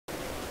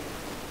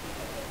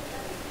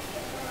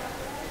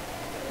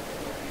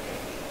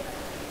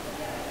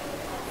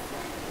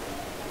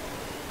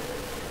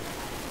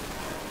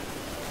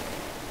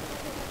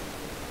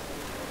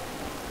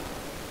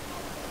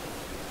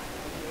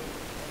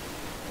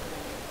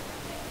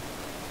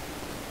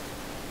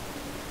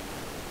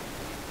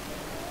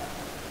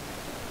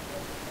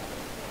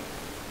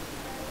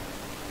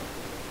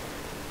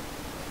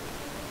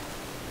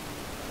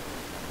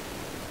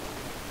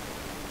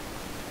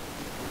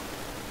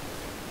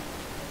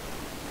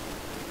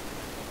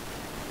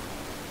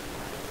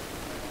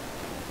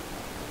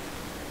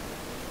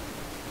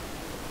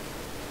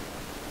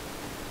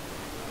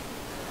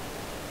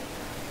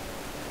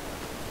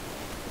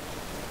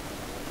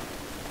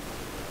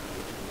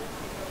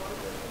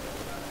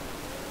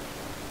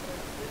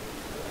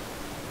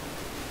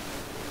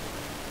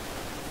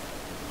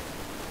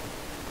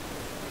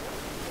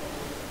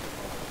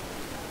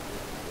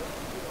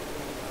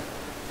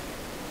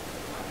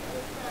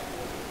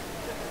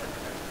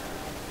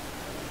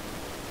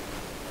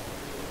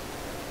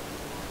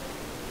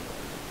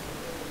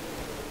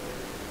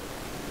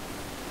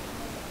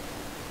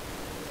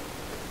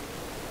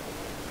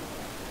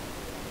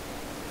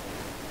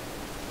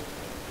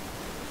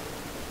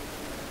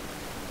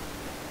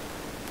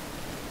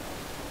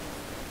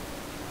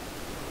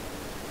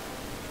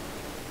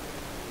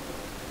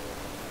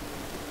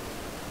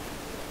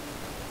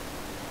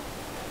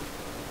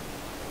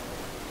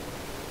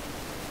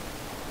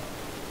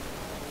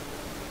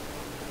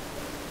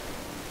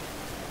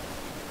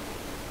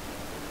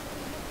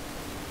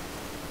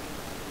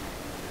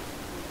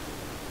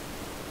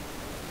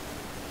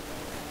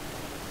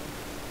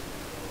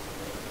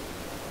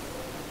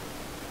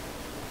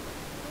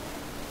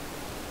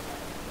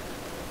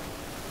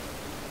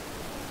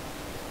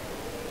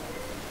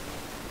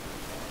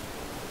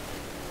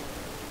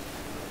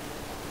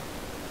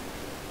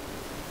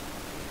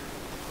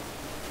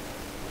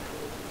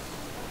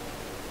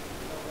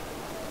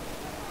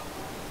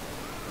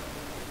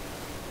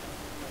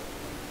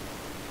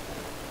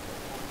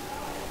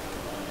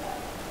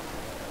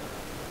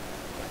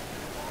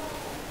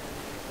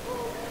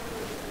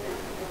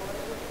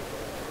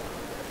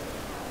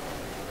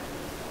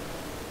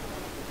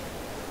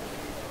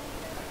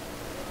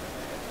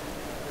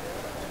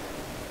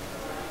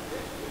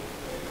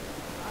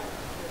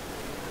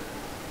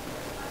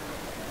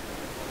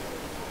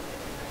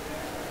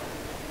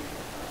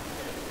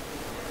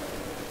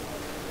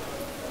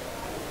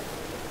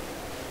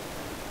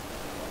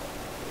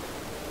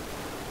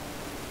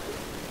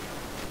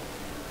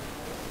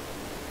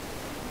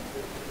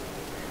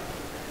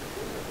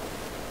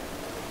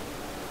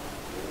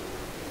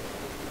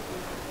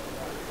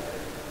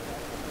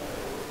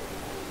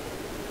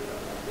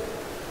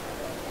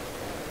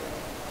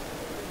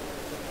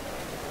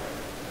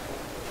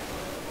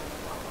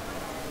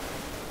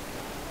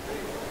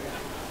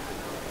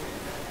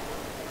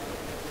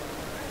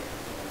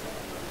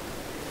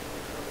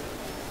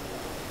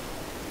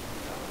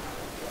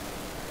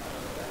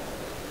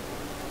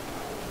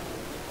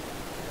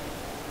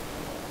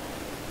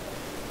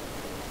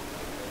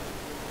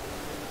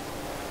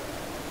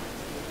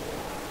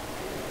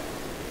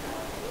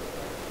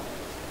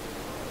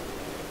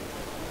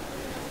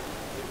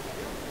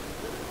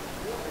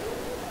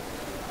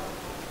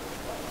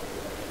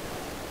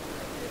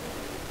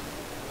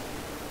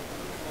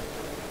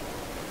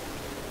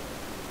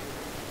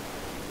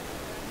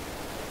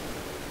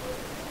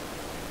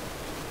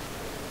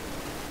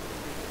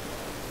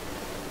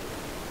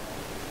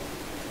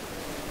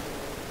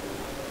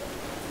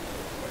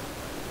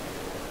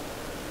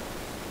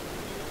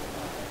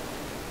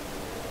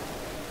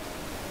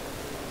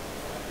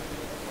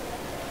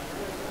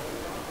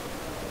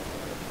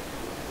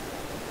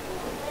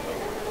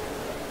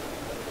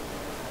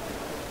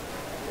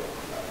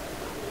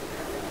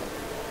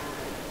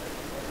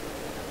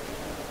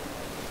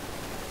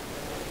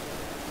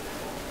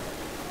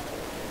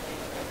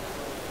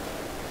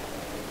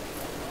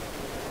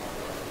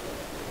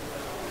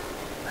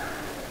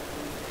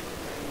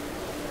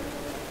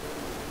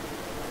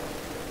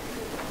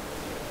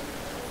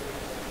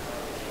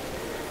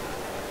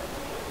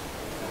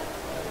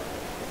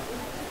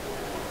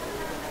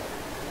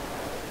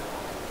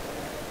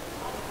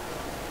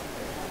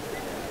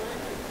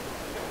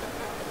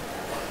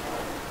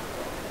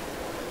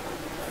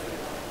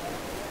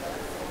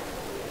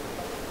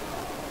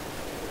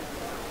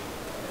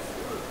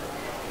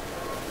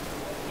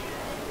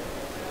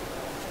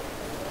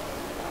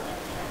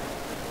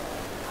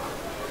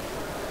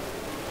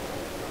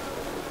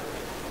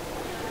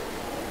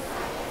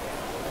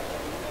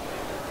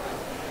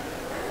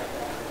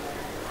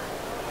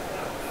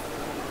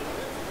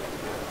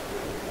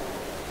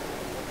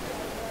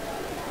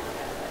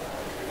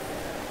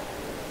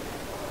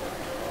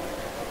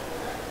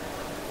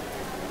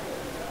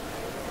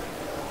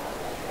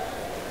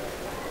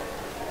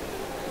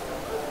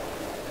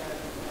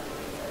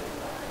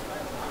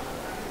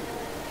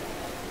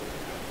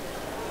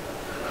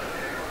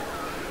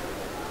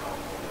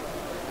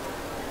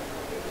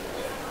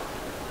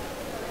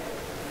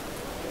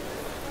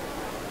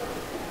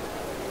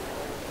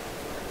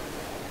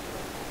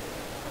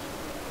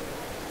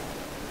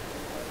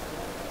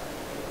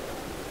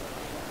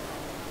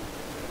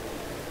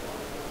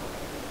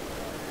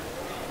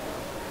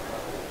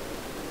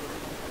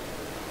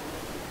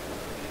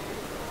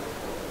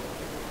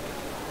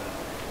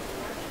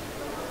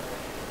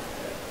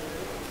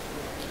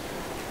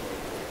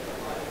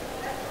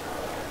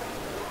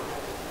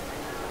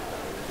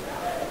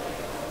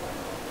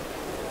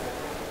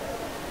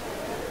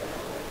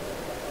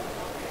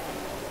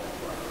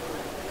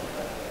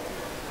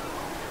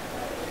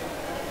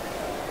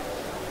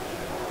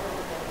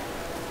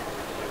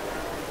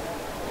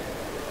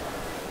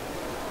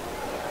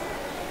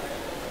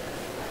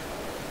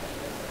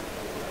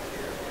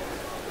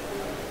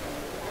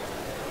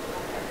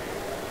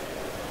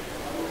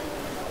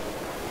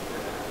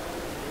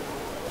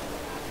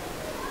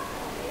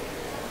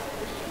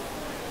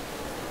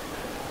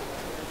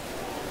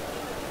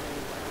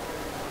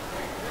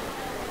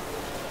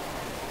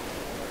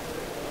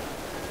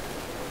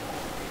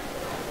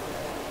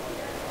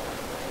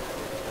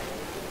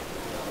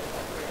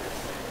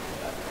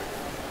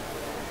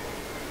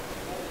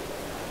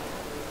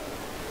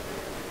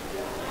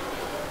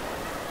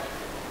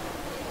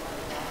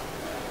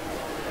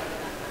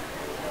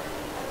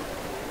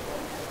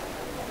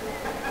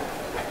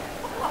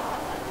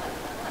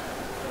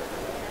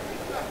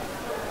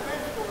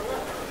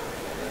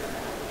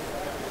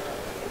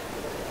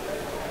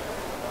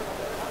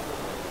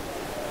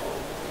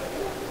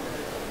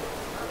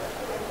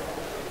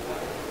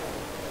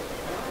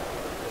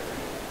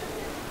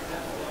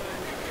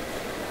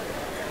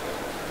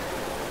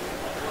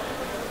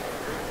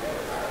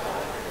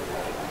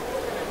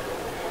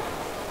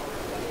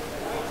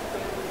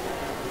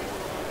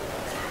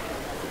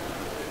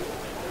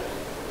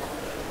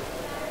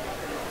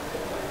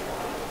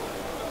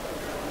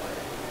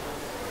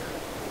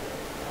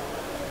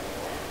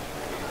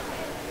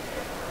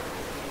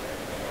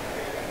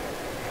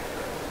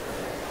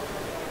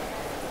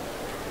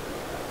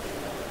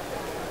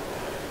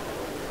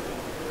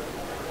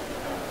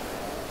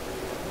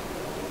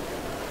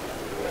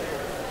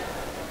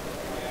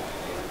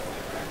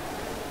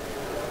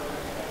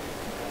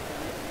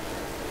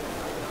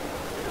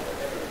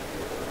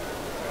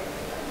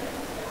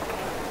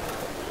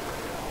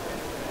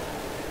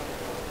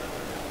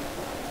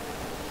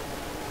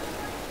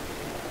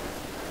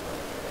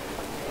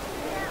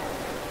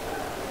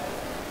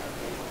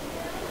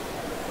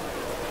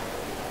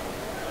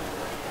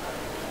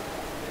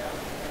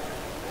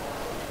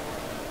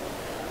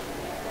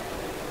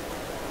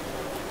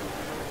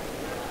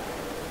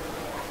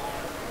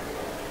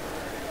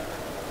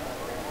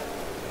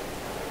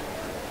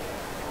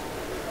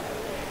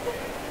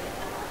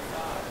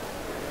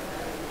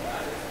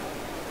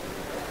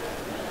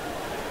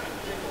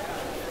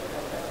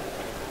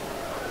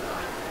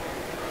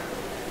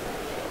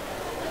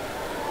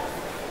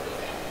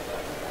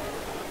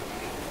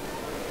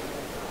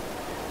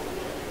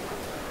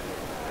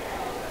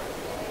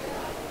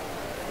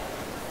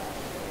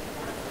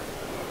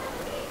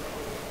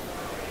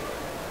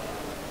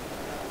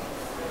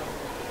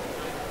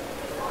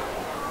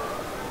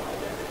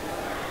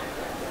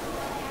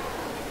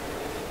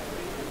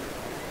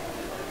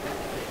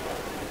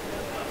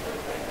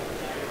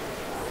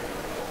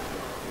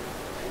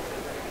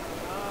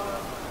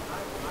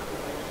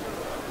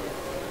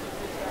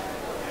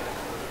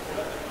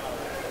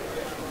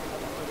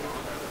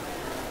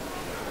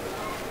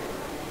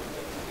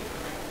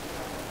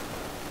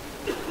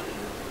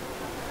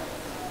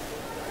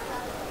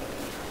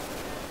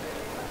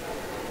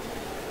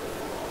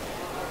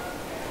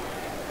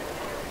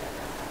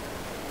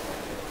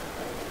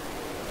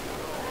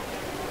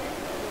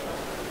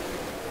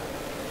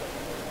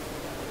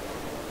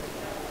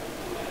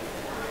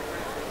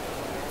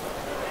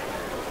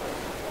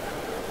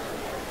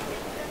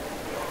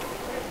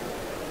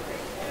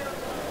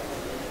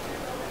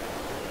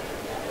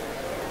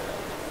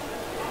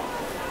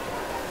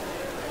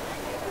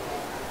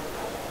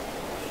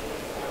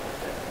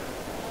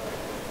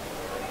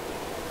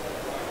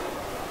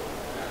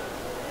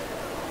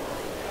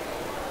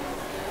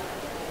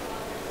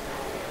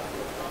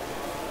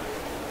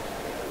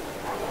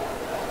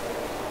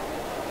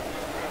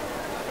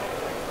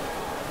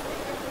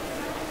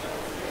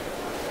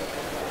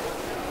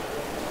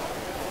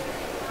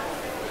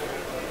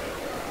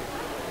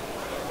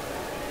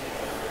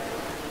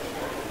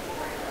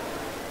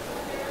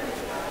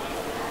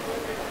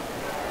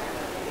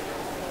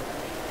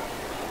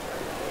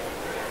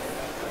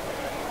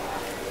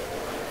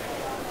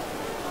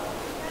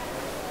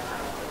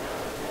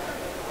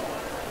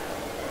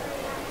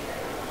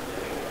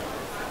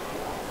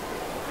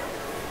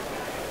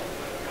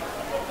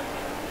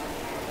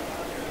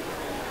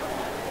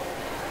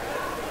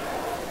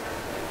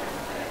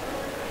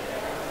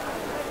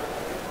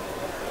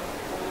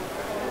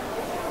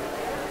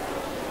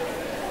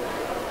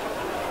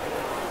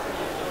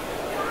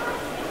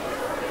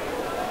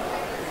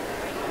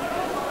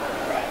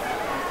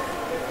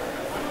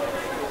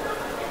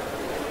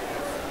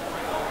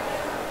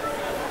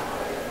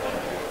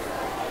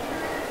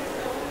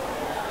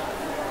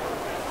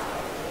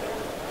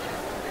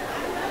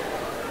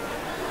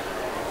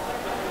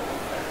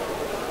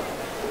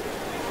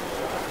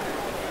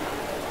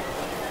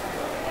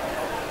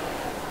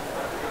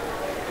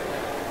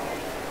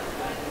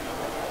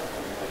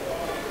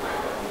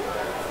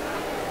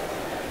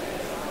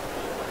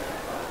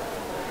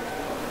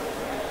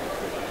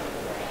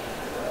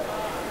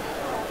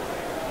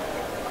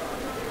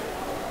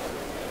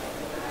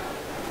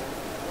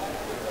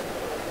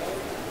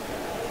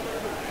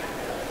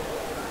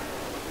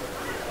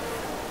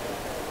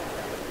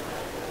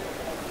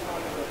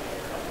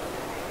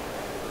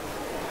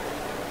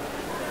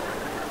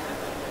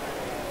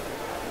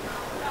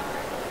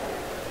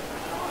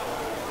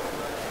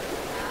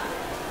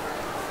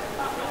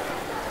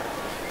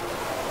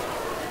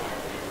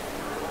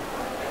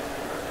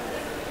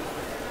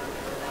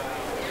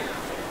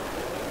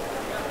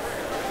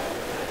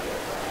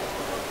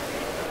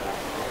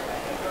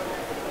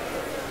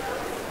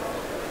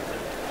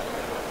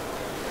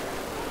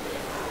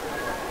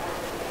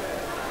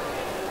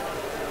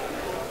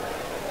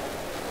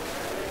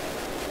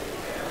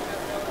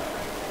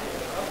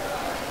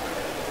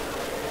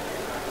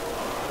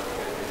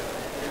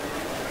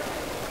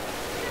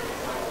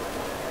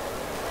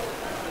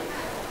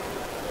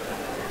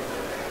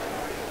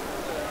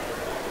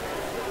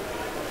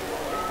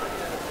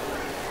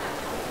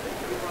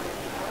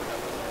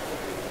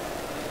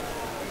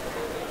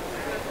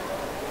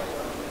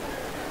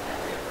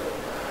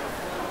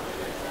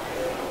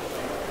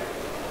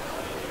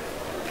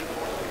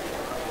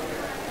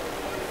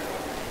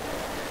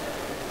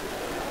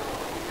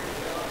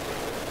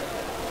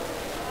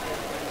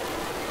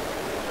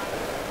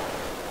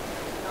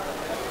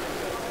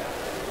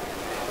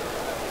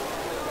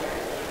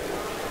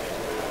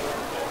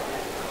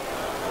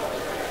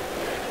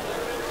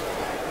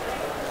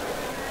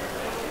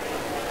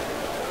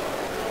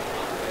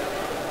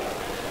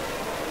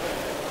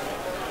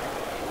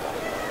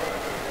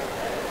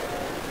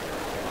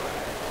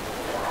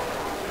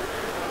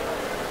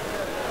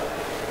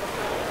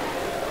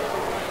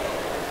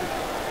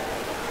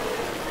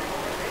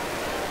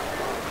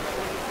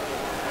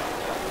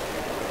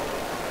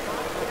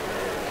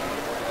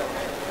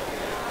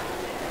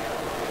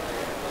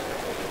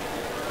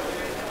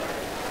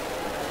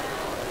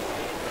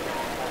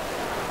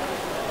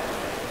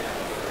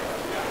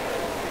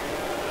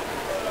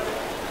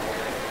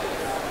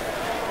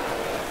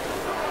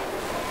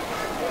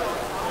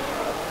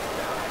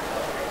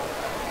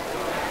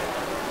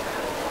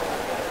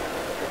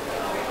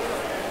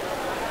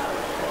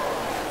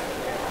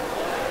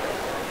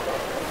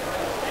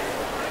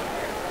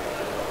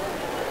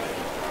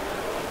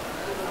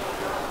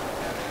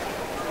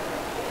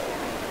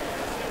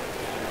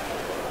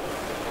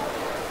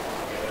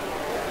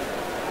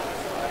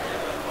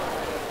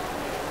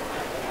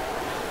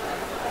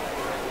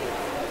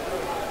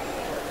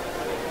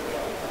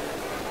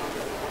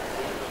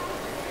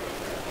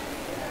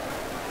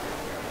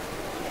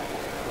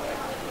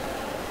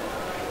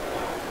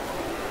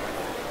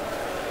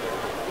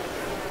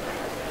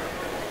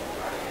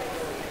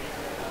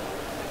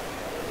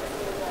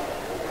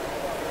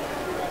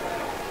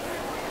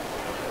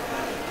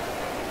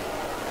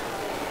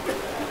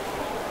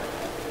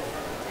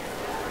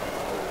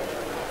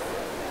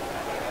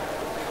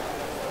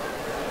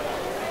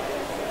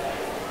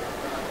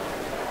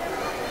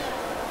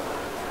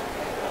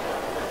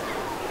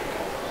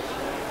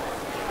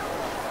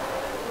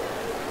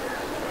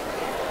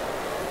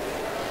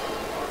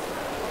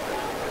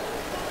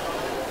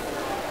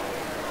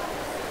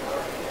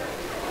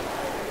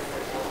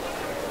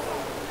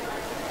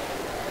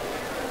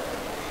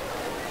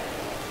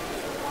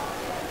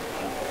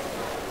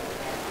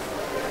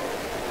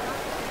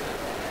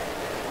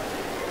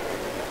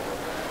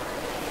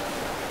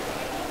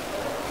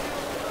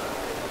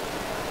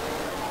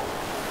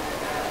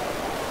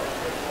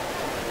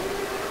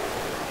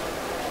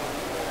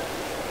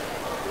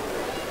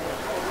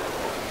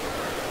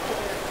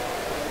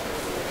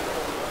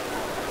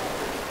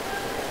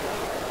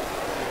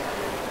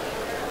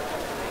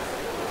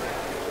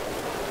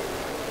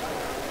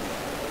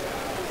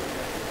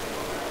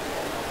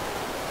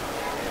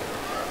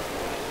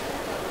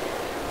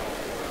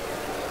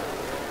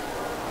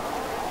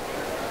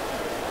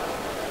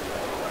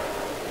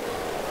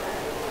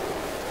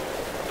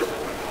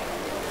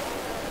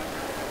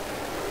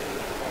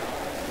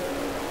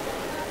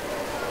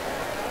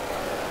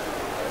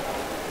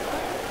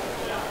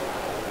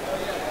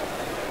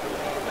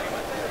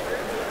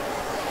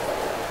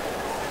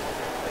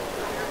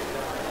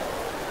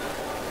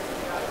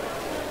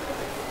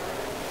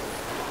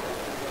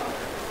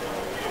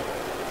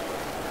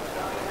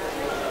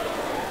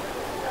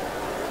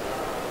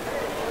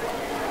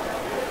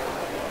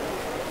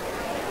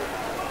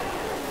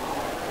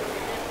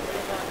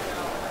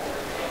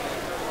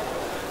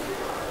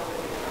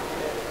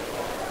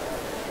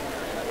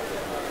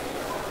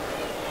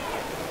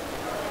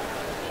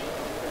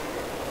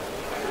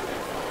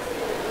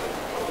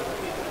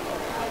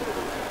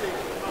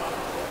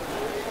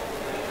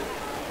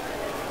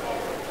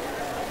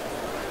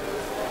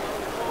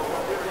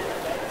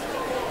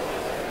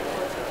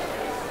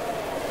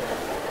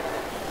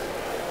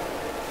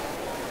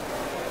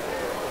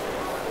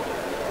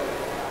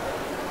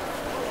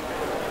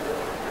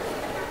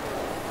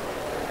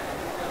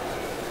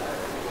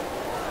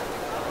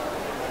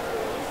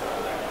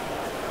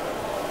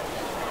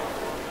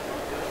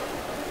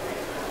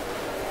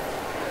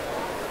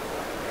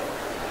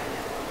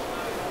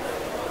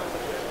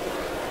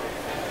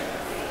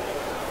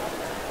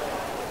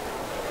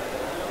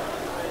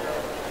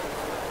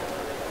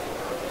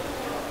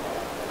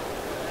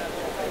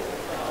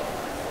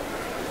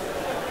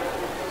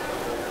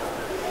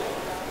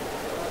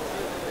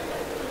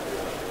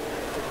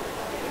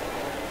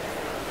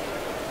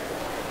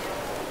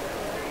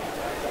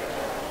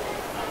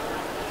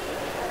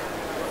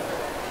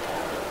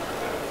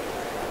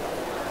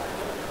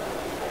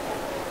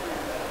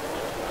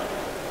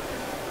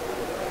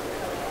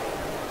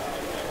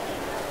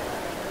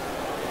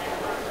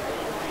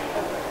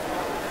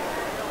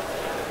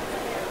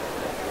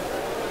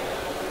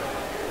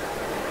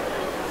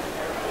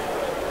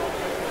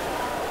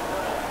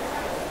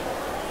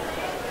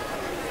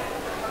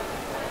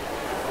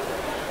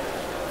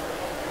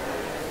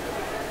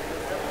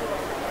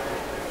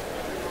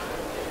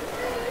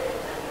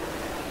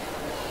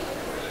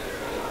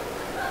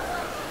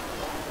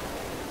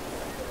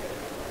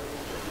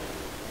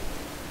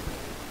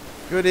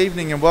Good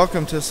evening and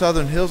welcome to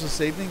Southern Hills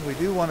this evening. We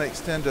do want to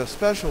extend a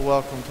special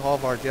welcome to all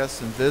of our guests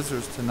and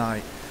visitors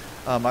tonight.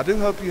 I do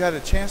hope you had a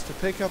chance to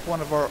pick up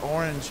one of our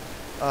orange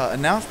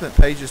announcement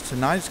pages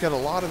tonight. It's got a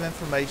lot of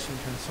information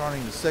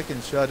concerning the sick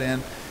and shut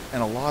in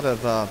and a lot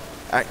of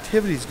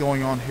activities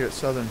going on here at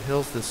Southern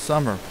Hills this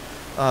summer.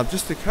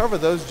 Just to cover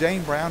those,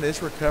 Jane Brown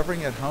is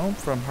recovering at home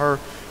from her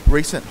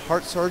recent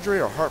heart surgery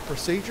or heart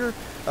procedure.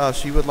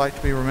 She would like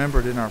to be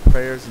remembered in our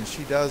prayers, and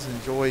she does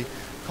enjoy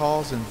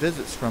calls and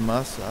visits from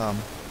us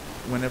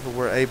whenever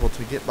we're able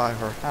to get by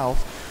her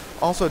house.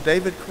 Also,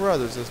 David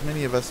Carruthers, as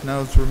many of us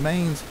know,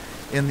 remains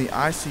in the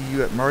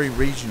ICU at Murray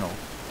Regional.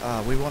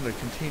 We want to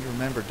continue to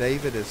remember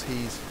David as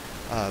he's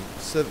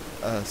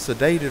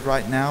sedated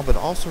right now, but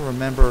also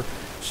remember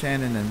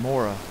Shannon and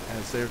Maura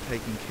as they're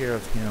taking care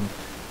of him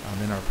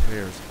in our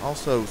prayers.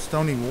 Also,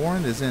 Stoney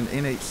Warren is in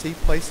NHC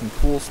Place in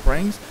Cool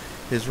Springs.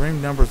 His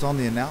room number is on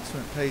the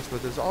announcement page,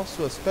 but there's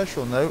also a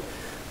special note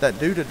that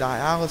due to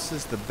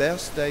dialysis, the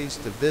best days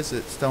to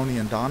visit Stoney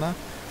and Donna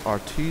are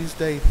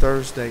Tuesday,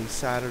 Thursday,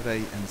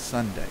 Saturday, and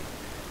Sunday.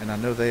 And I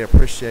know they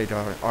appreciate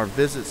our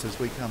visits as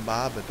we come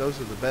by, but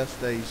those are the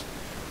best days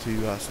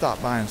to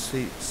stop by and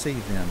see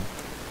them.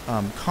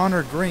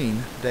 Connor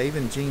Green, Dave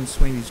and Jean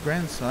Sweeney's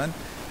grandson,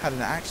 had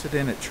an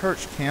accident at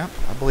church camp.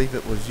 I believe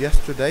it was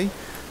yesterday.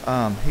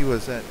 He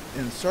was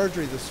in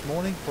surgery this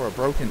morning for a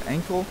broken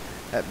ankle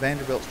at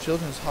Vanderbilt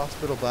Children's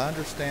Hospital, but I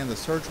understand the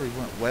surgery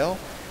went well,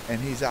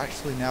 and he's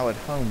actually now at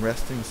home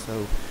resting,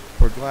 so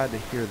we're glad to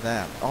hear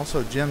that.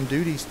 Also, Jim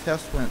Duty's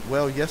test went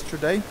well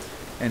yesterday,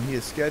 and he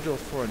is scheduled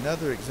for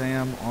another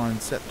exam on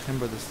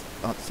September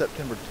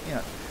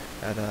 10th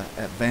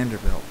at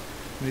Vanderbilt.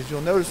 And as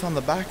you'll notice on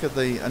the back of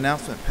the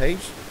announcement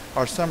page,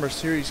 our summer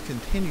series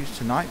continues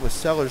tonight with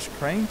Sellers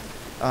Crane.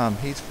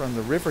 He's from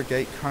the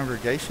Rivergate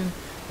congregation,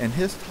 and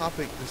his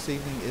topic this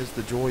evening is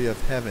the joy of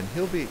heaven.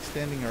 He'll be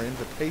extending our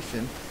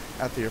invitation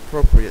at the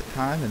appropriate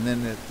time, and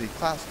then at the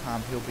class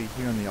time he'll be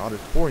here in the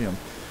auditorium.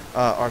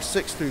 Our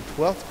 6th through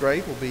 12th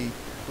grade will be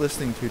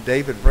listening to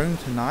David Broom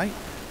tonight,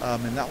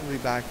 and that will be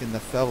back in the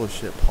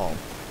fellowship hall.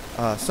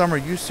 Summer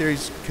Youth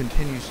Series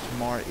continues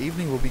tomorrow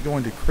evening. We'll be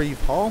going to Creve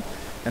Hall,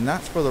 and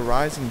that's for the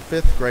rising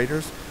 5th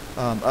graders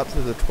up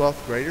to the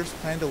 12th graders.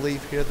 Plan to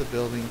leave here the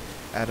building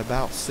at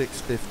about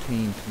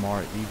 6:15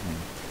 tomorrow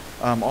evening.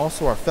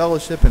 Also, our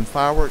fellowship and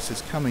fireworks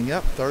is coming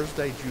up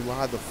Thursday,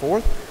 July the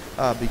 4th.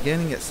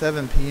 Beginning at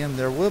 7 p.m.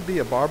 There will be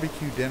a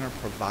barbecue dinner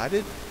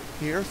provided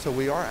here, so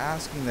we are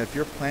asking that if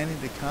you're planning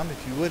to come,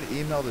 if you would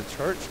email the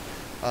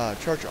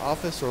church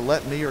office or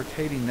let me or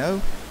Katie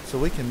know so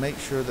we can make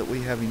sure that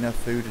we have enough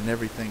food and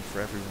everything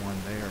for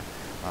everyone there.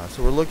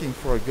 So we're looking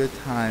for a good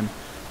time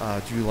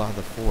July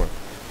the 4th.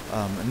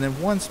 And then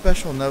one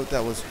special note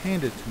that was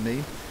handed to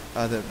me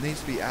that needs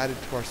to be added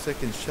to our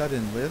sick and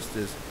shut-in list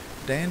is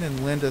Dan and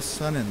Linda's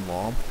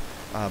son-in-law,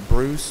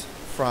 Bruce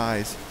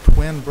Fry's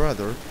twin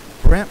brother,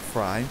 Brent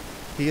Fry.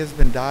 He has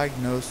been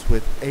diagnosed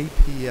with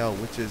APL,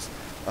 which is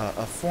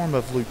a form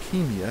of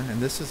leukemia,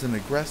 and this is an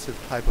aggressive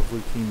type of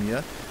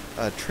leukemia.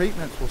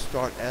 Treatments will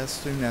start as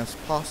soon as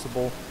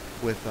possible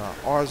with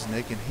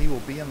arsenic, and he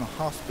will be in the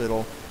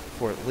hospital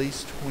for at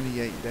least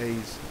 28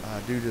 days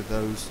due to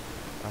those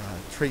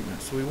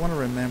treatments. So we want to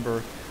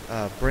remember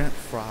Brent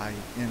Fry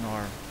in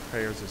our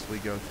prayers as we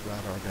go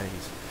throughout our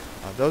days.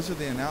 Those are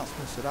the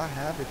announcements that I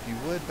have. If you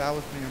would, bow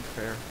with me in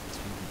prayer as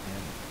we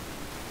begin.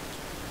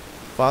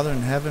 Father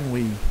in heaven,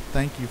 we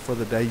thank you for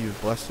the day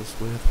you've blessed us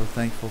with. We're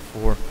thankful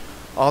for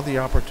all the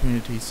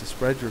opportunities to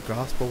spread your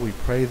gospel. We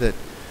pray that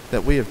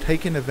we have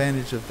taken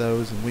advantage of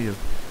those, and we have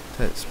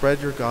spread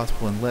your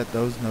gospel and let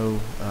those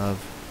know of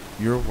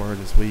your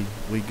word as we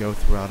go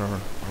throughout our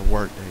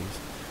work days.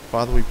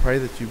 Father, we pray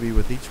that you be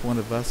with each one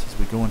of us as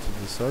we go into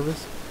the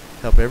service.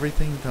 Help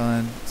everything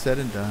said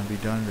and done, be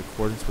done in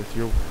accordance with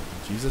your word.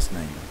 In Jesus'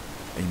 name,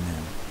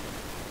 amen.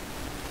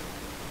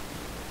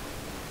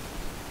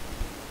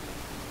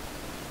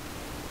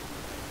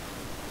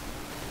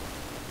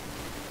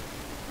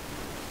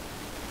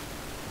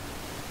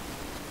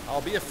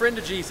 I'll Be a Friend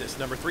to Jesus,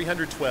 number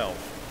 312.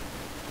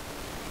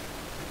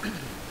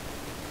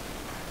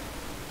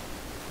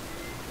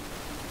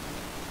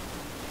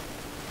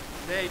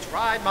 They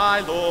tried my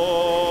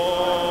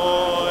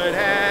Lord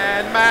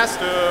and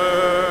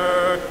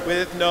Master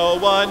with no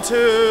one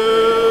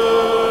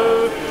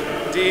to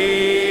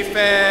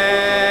defend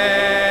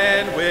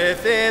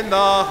within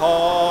the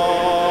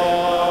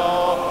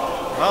hall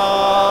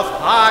of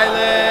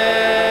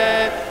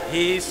Pilate.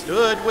 He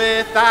stood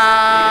without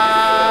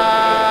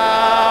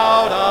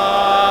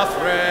a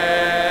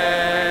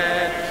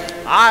friend.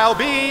 I'll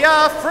be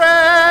a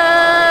friend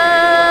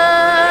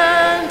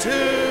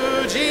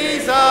to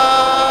Jesus,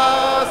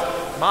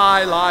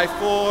 my life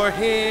for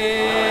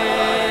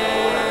him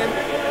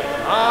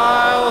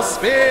I'll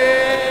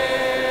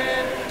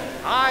spend.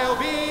 I'll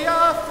be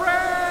a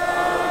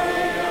friend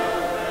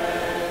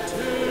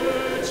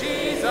to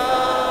Jesus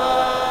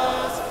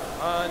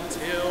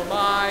until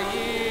my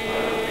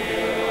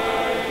years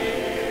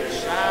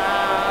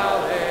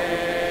shall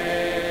end.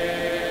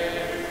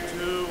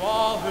 To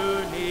all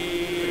who need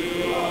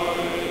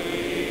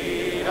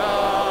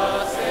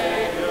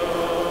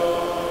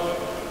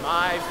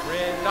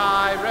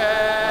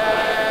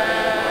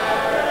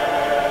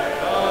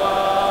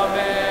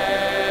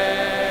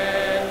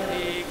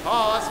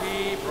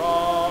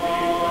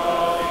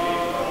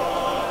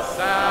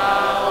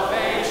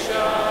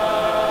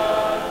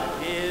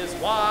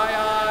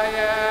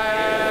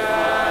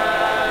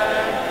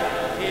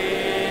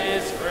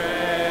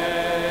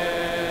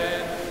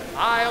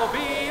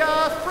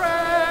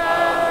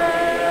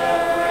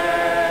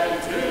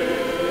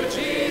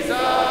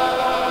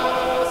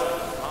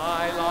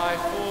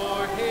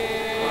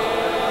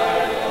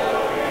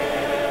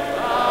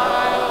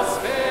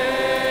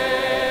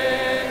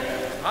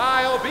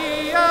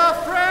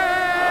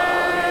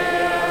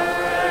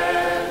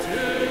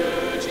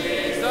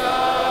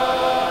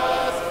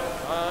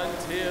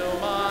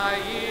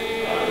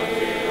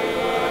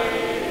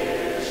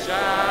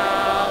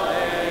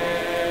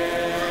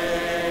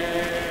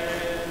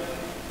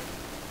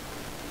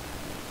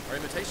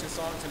celebration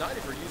song tonight,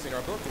 if you're using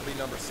our book, will be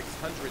number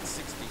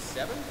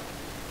 667.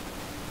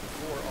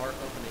 For our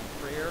opening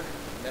prayer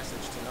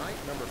message tonight,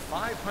 number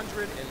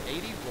 581.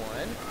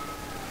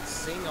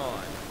 Sing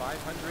on,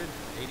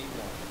 581.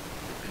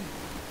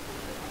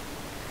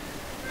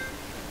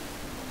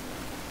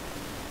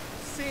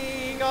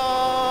 Sing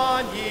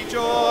on, ye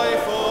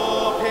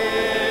joyful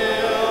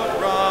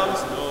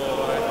pilgrims,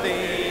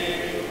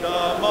 northing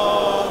the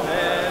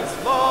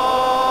moments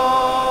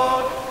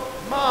long.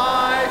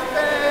 My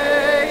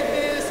faith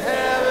is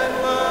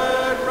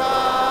heavenward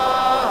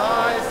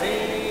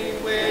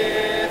rising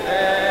with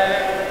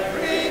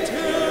every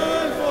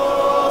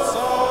tuneful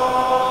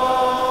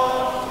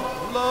song.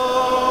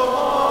 Low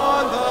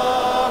on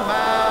the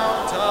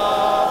mount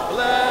of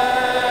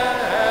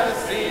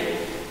blessing,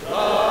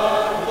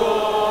 the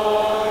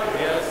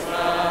glorious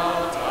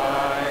mount I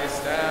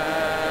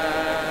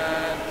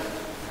stand,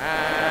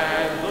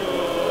 and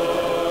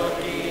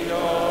looking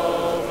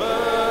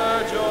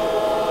over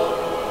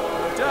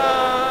Jordan,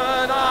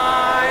 I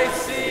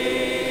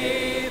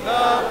see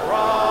the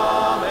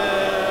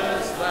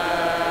promised land.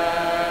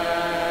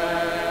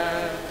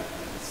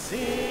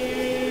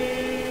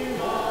 Sing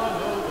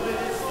on, O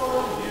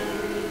blissful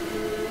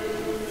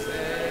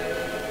music,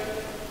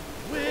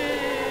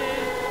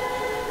 with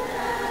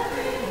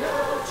every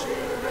note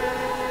you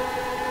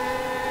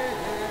raise.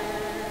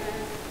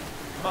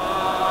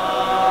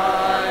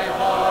 My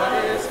heart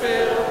is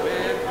filled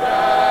with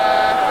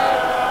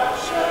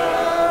rapture,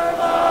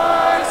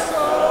 my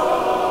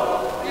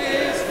soul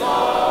is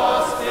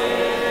lost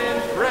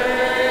in praise.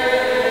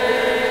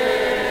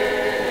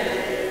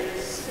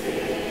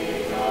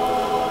 Sing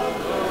on,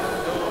 O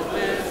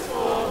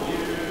blissful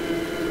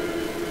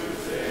music,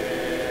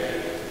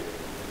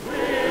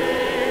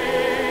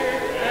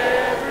 with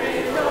every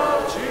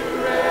note you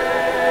raise.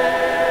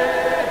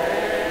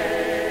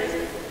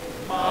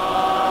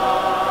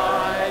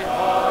 My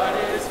heart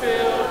is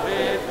filled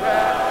with rapture,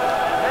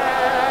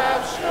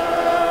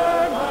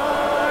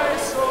 my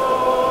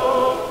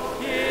soul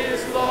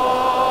is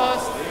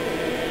lost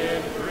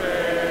in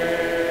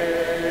praise.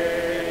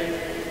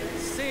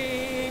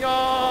 Sing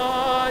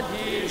on,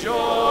 ye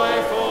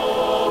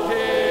joyful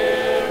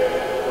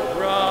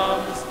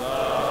pilgrims,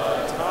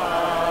 the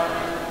time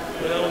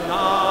will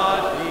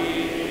not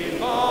be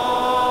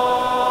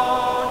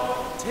long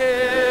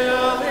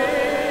till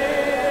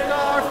in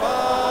our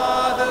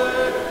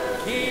Father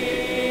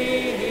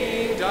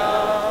kingdom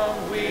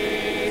we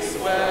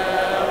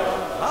swell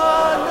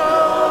a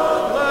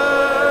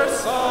nobler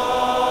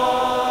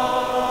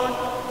song,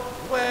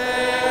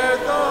 where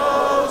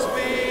those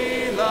we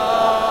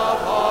love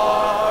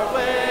are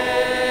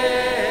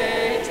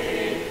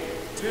waiting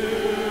to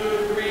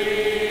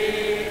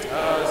greet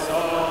us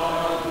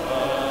on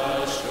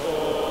the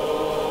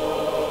shore.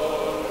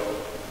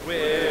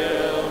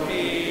 We'll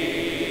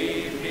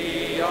meet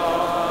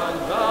beyond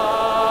the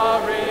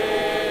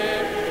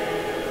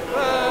river,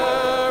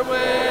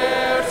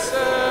 where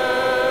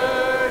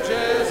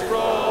surges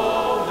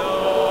roll no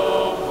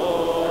more.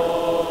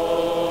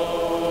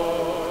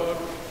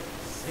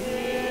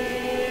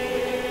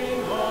 Sing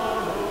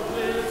on, O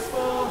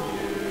blissful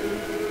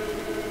music,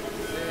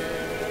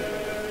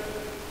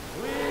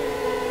 with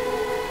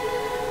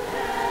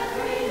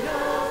every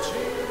note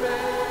you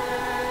raise.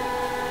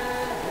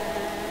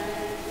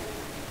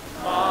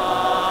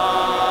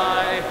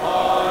 My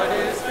heart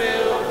is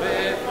filled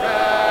with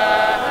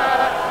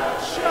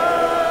rapture,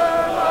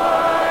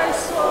 my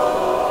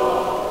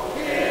soul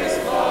is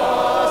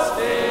lost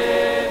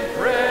in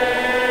praise.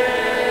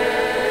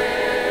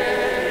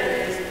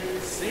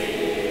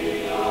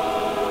 Sing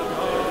on, O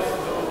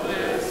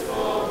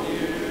blissful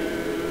music,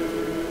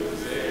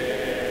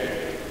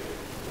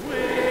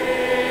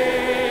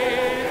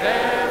 with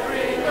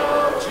every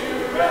note you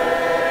raise.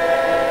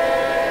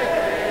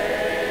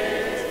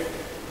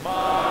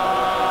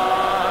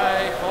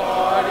 My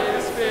heart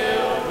is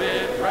filled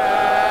with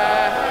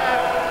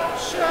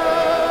rapture,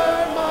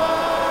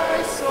 my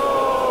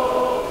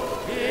soul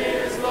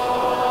is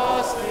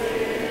lost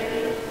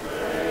in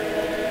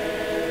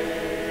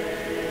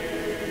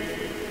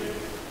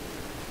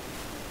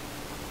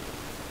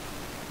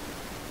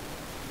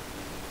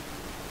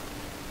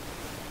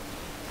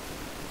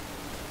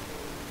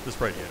Let's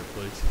pray together,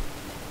 please.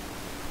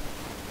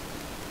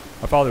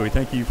 Our Father, we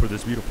thank you for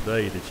this beautiful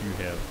day that you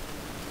have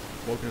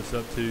woken us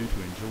up to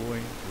enjoy,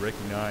 to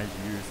recognize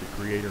you as the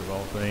creator of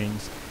all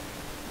things.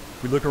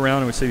 We look around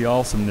and we see the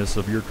awesomeness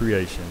of your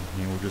creation,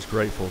 and we're just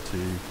grateful to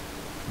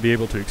be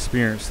able to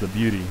experience the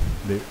beauty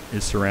that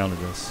is surrounded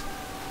us.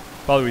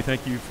 Father, we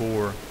thank you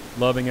for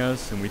loving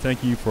us, and we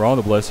thank you for all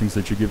the blessings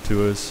that you give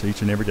to us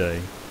each and every day.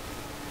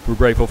 We're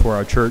grateful for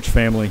our church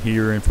family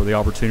here and for the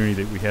opportunity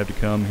that we have to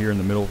come here in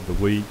the middle of the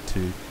week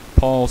to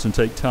pause and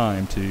take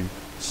time to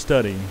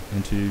study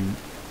and to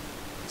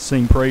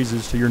sing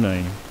praises to your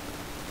name.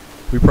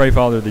 We pray,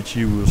 Father, that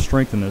you will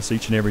strengthen us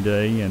each and every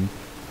day and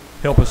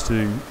help us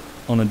to,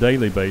 on a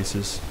daily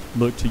basis,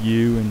 look to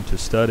you and to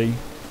study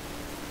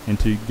and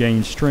to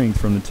gain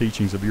strength from the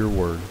teachings of your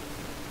word.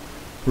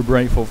 We're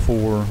grateful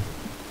for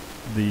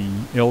the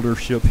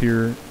eldership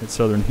here at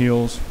Southern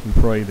Hills. We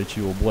pray that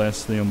you will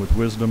bless them with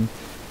wisdom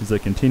as they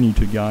continue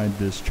to guide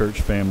this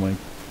church family.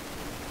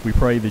 We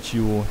pray that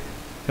you will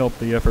help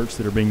the efforts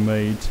that are being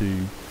made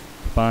to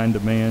find a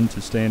man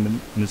to stand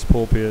in this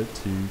pulpit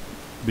to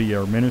be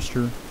our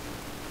minister.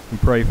 We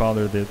pray,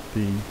 Father, that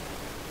the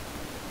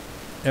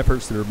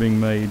efforts that are being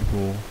made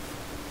will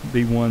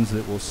be ones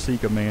that will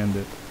seek a man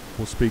that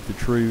will speak the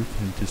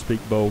truth and to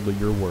speak boldly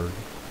your word.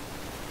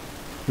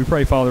 We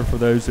pray, Father, for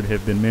those that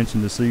have been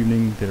mentioned this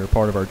evening that are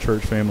part of our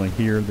church family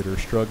here that are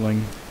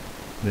struggling,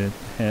 that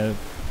have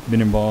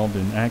been involved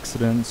in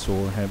accidents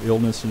or have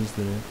illnesses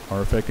that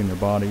are affecting their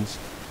bodies.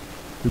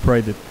 We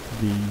pray that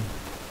the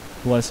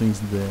blessings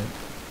that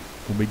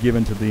will be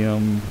given to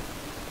them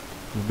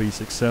will be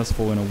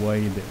successful in a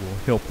way that will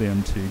help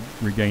them to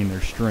regain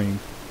their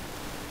strength.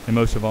 And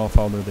most of all,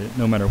 Father, that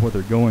no matter what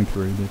they're going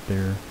through, that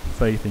their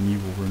faith in you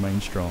will remain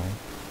strong.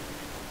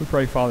 We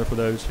pray, Father, for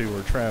those who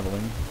are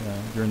traveling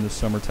during this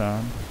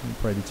summertime. We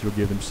pray that you'll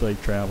give them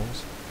safe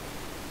travels.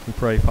 We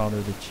pray,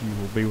 Father, that you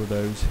will be with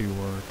those who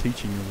are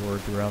teaching your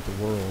word throughout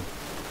the world,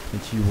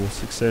 that you will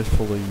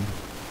successfully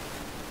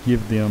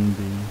give them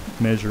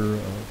the measure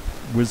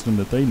of wisdom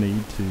that they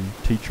need to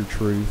teach your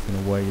truth in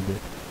a way that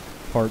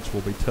hearts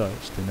will be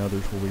touched and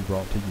others will be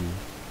brought to you.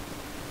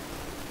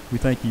 We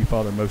thank you,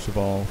 Father, most of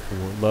all, for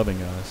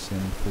loving us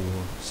and for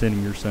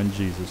sending your Son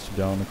Jesus to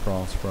die on the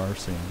cross for our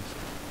sins.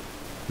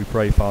 We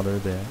pray, Father,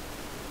 that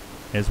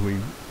as we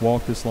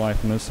walk this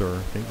life on this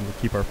earth, that we will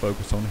keep our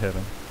focus on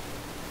heaven,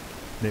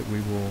 that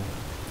we will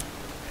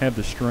have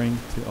the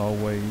strength to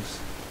always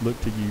look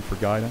to you for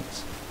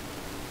guidance.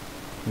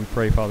 We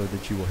pray, Father,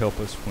 that you will help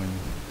us when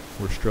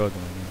we're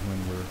struggling and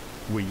when we're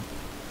weak.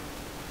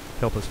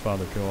 Help us,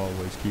 Father, to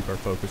always keep our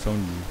focus on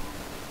you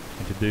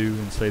and to do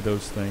and say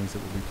those things that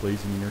will be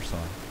pleasing in your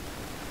sight.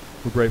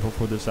 We're grateful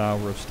for this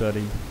hour of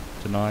study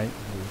tonight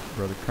with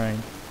Brother Crank.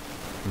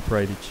 We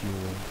pray that you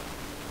will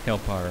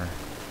help our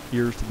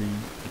ears to be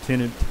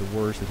attentive to the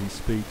words that he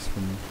speaks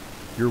from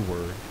your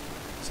word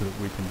so that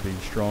we can be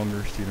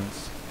stronger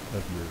students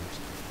of yours.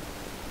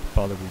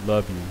 Father, we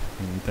love you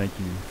and we thank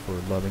you for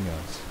loving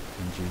us.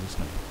 In Jesus'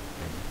 name,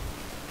 amen.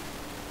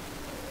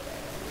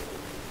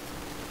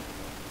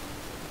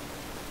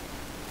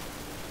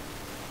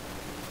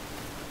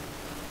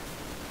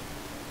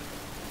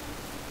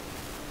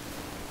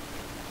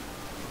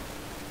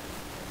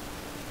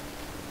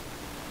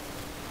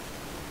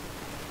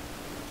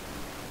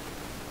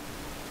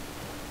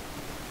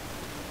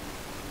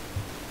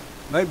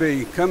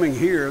 Maybe coming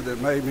here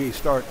that made me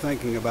start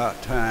thinking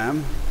about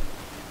time.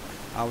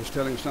 I was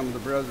telling some of the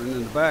brethren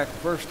in the back, the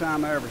first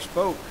time I ever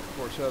spoke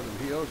for Southern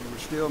Hills, we were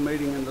still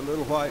meeting in the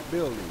little white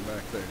building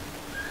back there.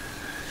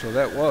 So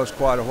that was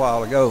quite a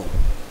while ago.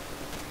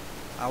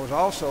 I was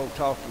also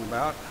talking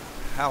about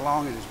how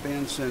long it has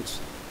been since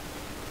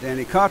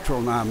Danny Cottrell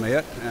and I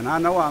met, and I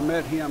know I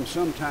met him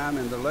sometime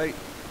in the late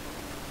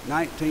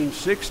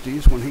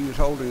 1960s when he was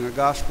holding a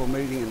gospel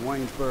meeting in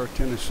Waynesboro,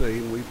 Tennessee,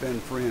 and we've been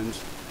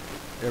friends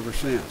ever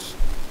since.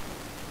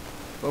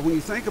 But when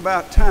you think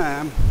about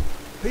time,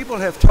 people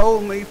have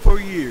told me for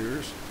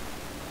years,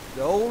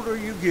 the older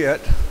you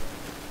get,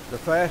 the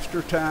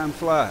faster time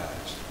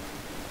flies.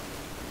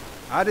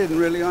 I didn't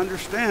really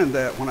understand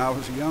that when I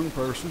was a young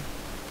person,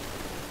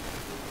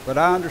 but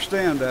I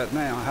understand that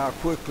now, how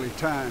quickly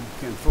time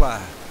can fly.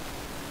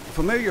 A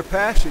familiar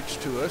passage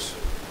to us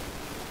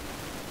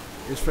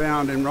is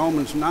found in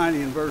Romans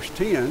 90 and verse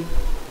 10,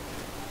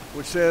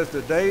 which says,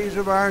 the days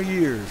of our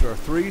years are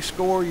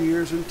 80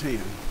 years and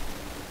 10.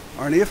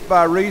 And if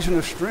by reason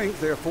of strength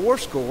they're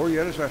 80,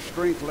 yet as our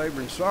strength, labor,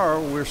 and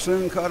sorrow, we're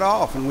soon cut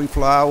off and we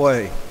fly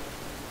away.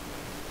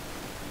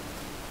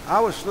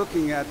 I was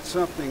looking at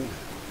something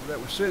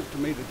that was sent to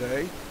me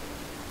today.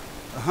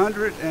 A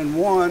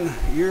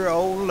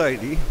 101-year-old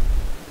lady,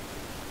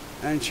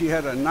 and she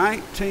had a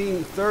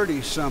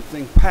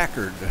 1930-something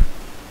Packard.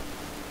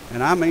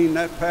 And I mean,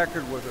 that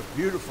Packard was a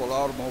beautiful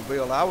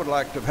automobile. I would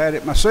like to have had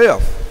it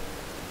myself.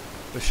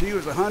 But she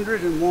was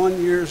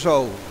 101 years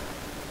old.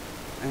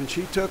 And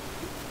she took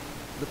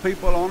the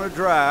people on a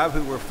drive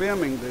who were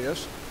filming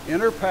this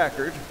in her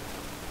Packard.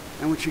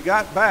 And when she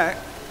got back,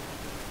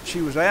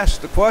 she was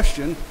asked the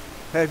question,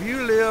 have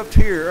you lived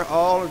here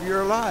all of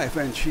your life?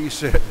 And she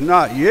said,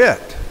 not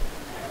yet.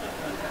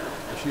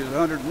 She was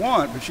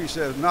 101, but she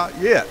said, not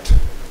yet.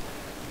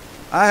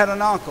 I had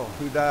an uncle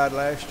who died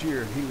last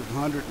year, and he was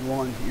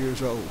 101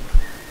 years old.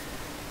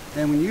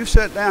 And when you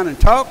sat down and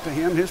talked to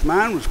him, his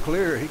mind was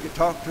clear. He could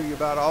talk to you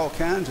about all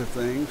kinds of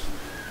things.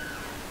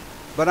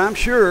 But I'm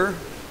sure,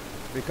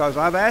 because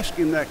I've asked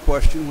him that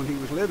question when he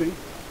was living,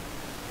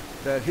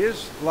 that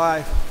his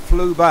life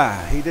flew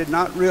by. He did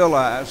not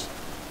realize,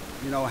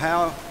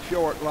 how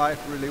short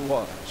life really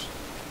was.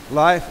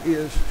 Life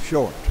is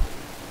short.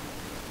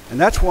 And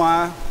that's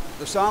why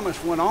the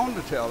psalmist went on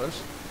to tell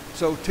us,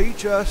 so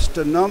teach us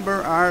to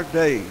number our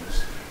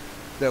days,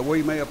 that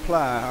we may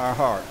apply our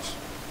hearts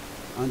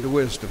unto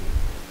wisdom.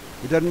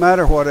 It doesn't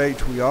matter what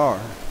age we are.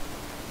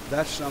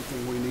 That's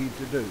something we need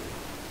to do.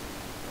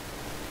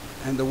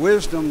 And the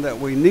wisdom that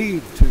we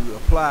need to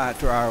apply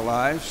to our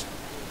lives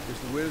is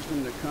the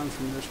wisdom that comes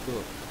from this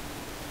book,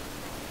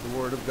 the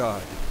Word of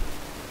God.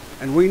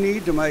 And we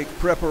need to make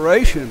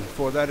preparation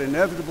for that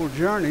inevitable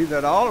journey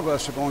that all of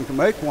us are going to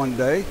make one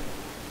day.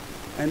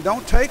 And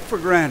don't take for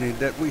granted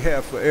that we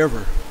have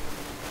forever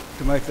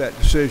to make that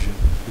decision,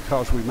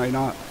 because we may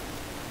not.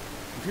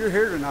 If you're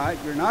here tonight,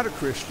 you're not a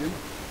Christian,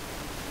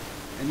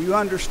 and you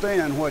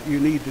understand what you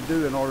need to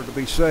do in order to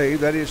be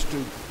saved. That is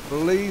to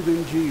believe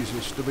in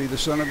Jesus to be the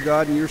Son of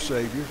God and your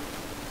Savior.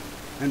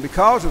 And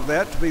because of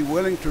that, to be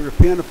willing to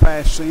repent of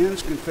past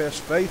sins, confess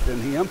faith in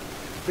Him,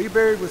 be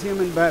buried with Him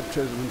in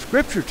baptism. And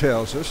Scripture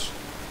tells us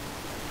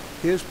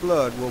His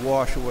blood will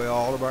wash away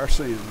all of our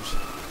sins.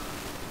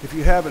 If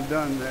you haven't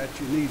done that,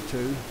 you need to.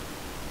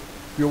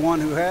 If you're one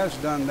who has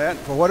done that,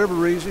 for whatever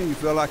reason you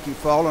feel like you've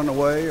fallen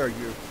away, or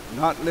you're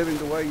not living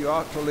the way you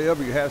ought to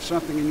live, or you have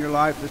something in your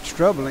life that's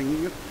troubling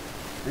you,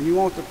 and you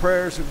want the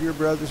prayers of your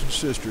brothers and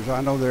sisters, I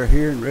know they're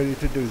here and ready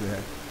to do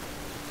that.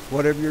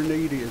 Whatever your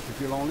need is,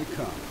 if you'll only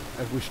come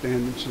as we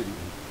stand and sing.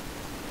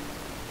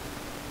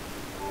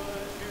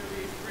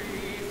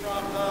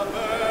 From the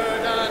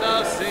burden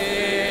of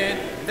sin,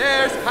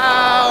 there's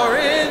power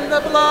in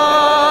the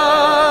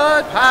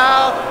blood,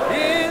 power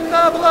in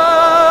the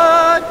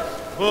blood.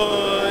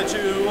 Would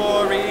you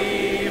or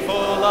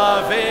evil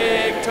a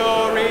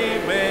victory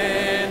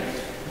win?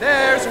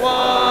 There's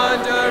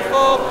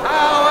wonderful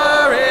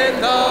power in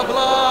the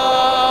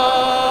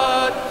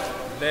blood.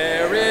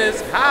 There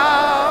is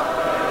power,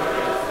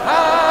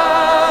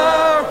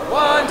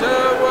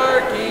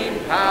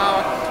 wonder-working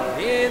power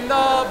in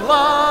the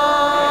blood.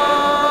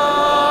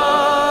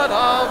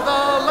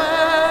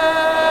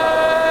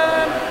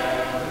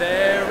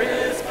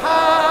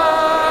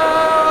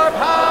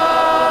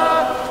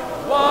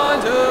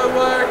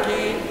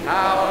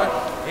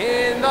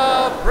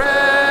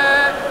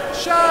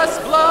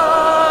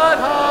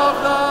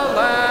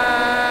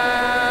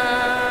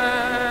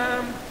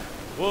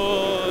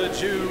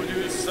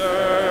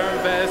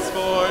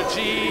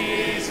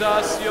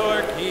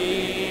 Your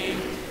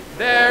King,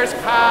 there's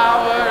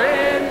power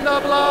in the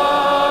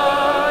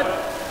blood,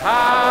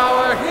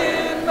 power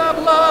in the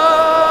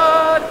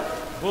blood.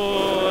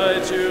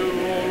 Would you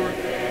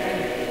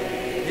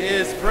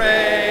His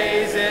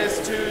praises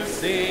to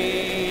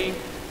sing?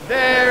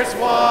 There's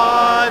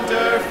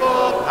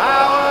wonderful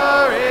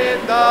power in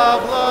the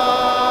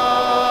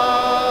blood.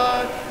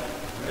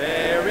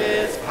 There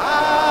is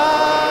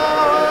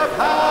power,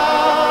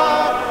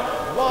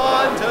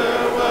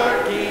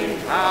 wonder-working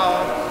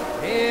power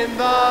in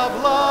the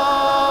blood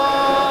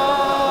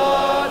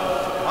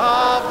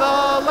of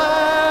the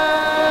Lamb.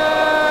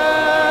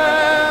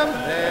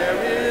 There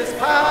is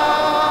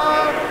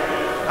power,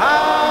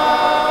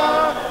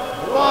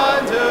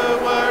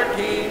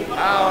 wonder-working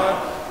power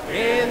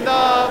in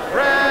the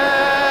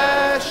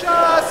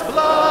precious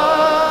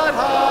blood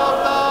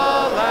of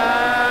the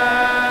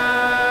Lamb.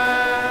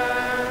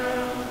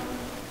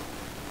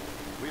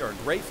 We are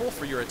grateful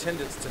for your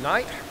attendance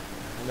tonight.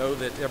 I know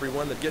that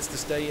everyone that gets to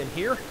stay in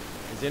here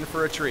is in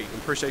for a treat. We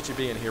appreciate you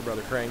being here,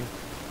 Brother Crane.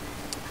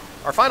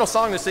 Our final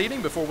song this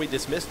evening before we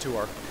dismiss to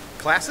our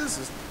classes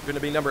is going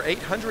to be number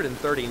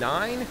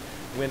 839,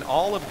 When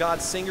All of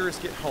God's Singers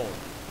Get Home.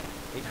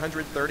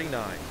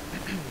 839.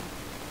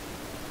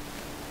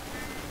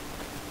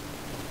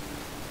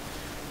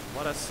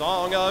 What a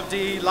song of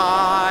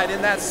delight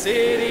in that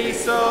city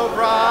so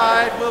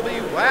bright will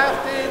be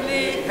wafted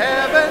neath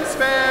heaven's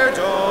fair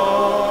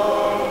door.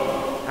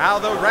 How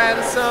the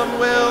ransom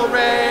will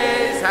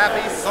raise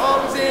happy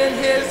songs in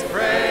His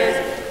praise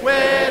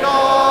when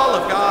all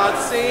of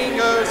God's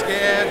singers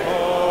get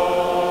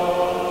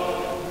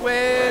home.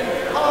 When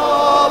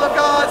all of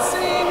God's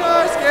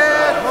singers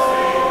get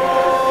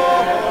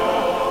home,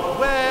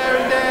 where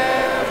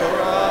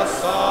never a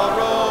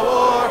sorrow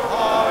or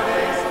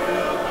heartache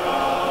will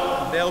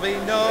come, there'll be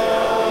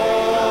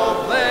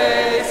no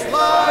place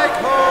like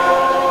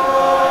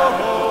home.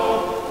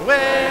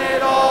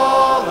 When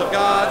all of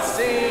God's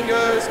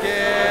singers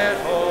get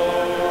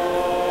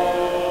home,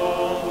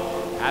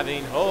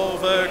 having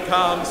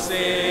overcome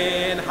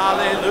sin,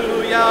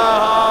 hallelujah,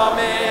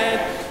 amen,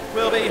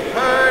 will be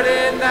heard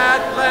in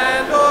that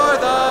land o'er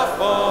the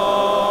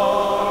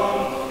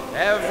foam.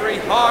 Every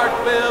heart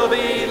will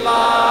be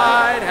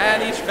light,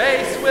 and each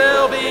face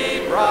will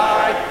be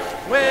bright,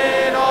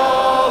 when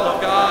all of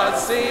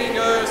God's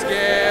singers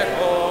get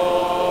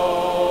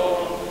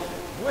home.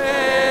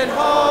 When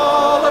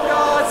all of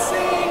God's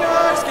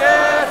singers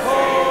get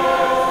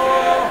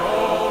home,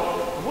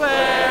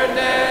 where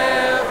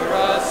never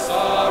a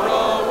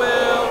sorrow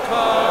will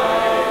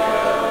come,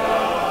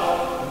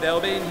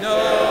 there'll be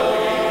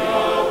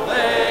no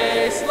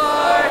place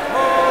like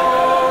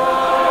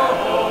home.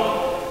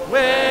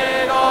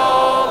 When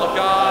all of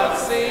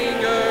God's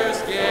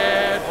singers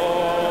get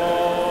home.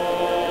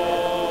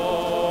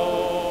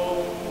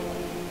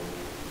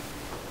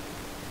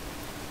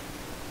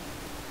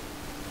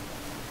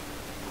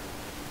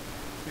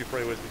 You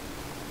pray with me.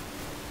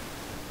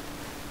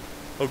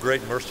 Oh,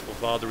 great and merciful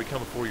Father, we come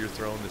before your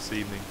throne this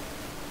evening.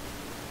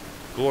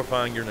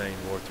 glorifying your name,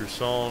 Lord, through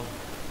song,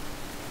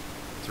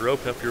 through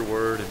open up your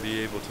word and be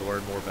able to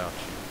learn more about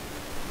you.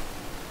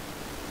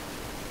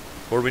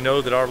 Lord, we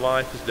know that our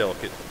life is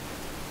delicate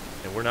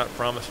and we're not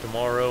promised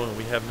tomorrow, and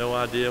we have no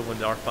idea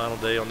when our final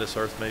day on this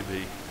earth may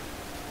be.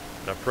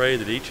 But I pray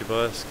that each of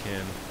us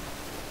can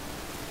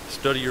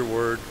study your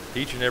word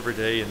each and every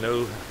day and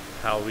know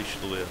how we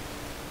should live.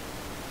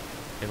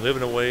 And live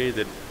in a way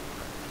that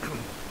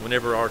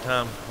whenever our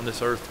time on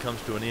this earth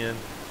comes to an end,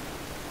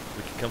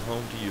 we can come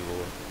home to you,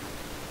 Lord,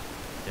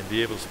 and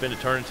be able to spend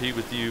eternity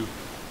with you,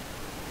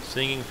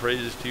 singing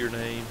praises to your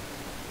name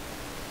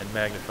and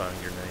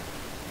magnifying your name.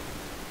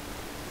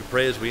 We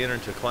pray as we enter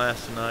into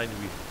class tonight,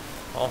 we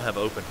all have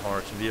open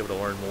hearts and be able to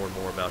learn more and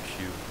more about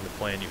you and the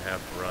plan you have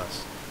for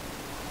us.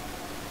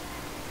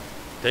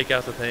 Take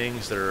out the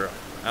things that are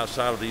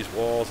outside of these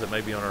walls that may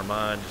be on our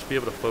mind. Just be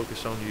able to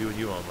focus on you and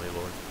you only,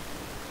 Lord.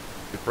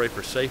 We pray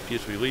for safety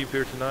as we leave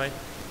here tonight.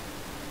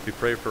 We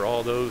pray for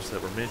all those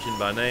that were mentioned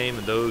by name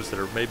and those that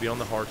are maybe on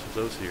the hearts of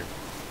those here.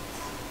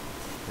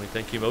 We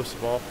thank you most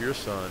of all for your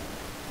Son.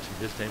 It's in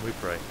his name we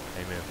pray.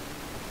 Amen.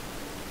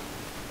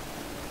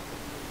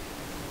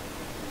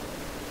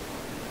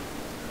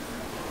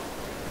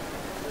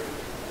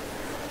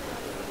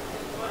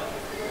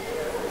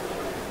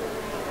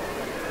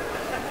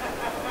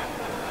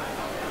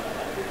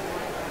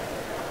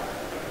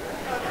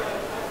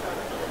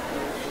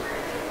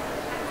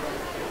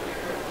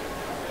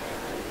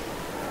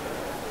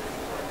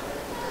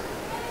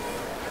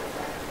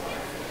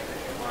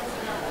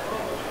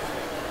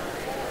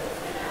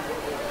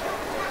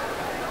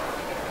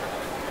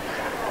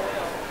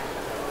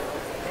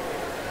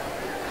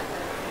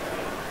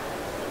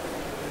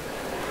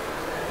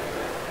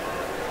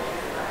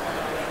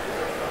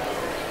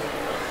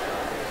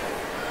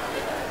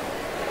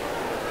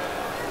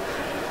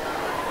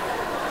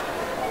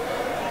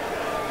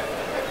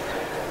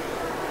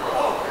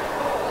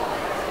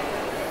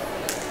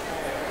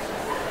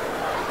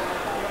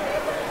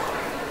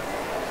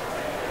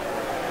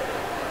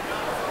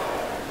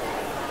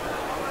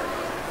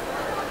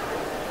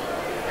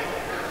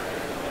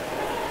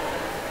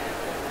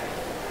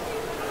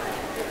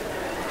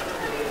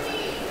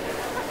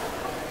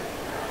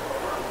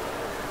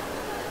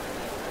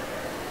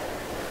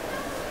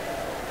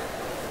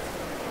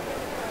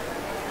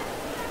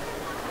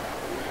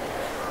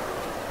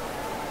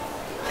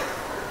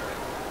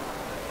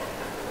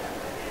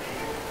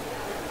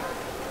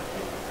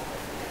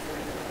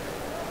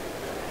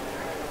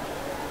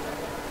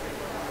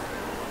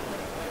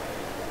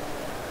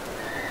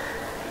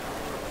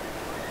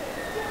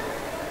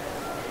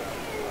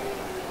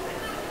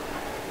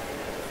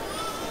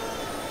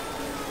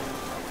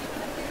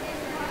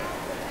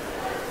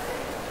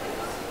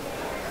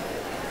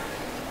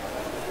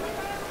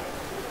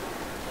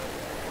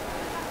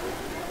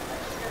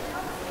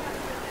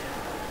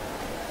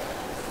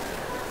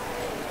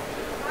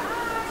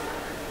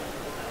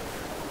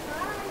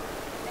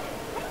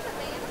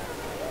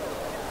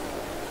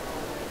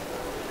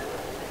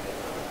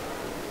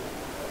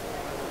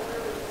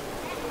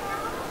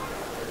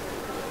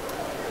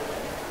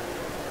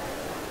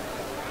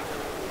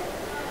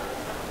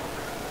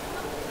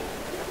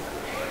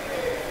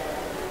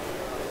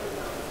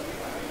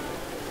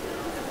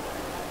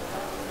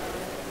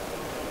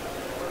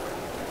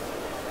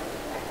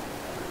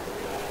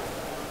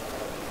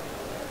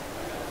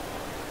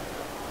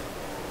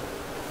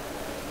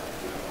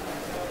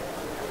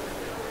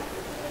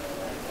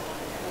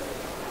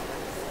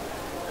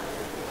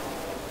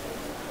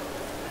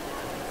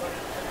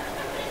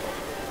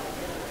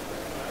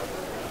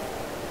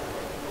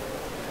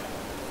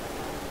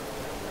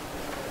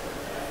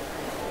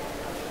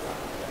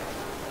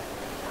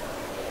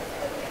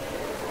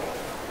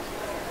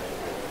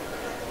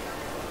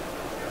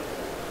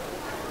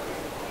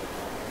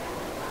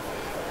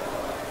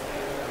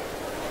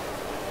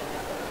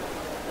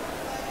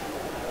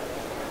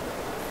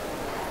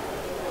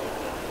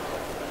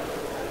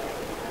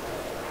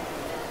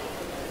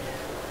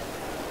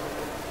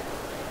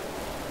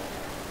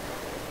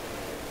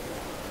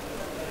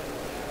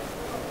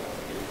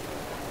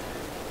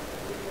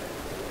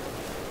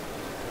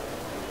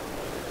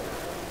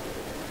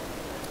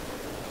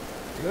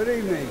 Good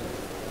evening.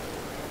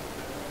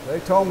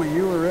 They told me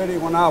you were ready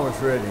when I was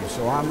ready,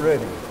 so I'm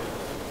ready.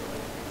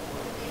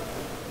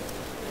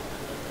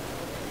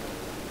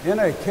 In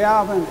a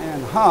Calvin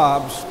and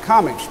Hobbes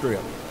comic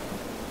strip,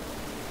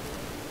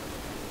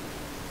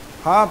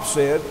 Hobbes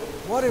said,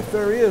 "What if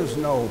there is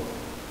no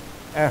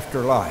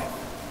afterlife?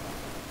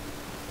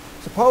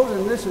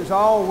 Supposing this is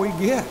all we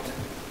get?"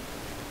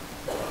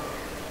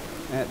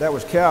 And that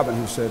was Calvin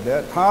who said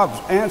that. Hobbes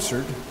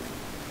answered,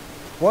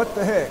 "What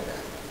the heck?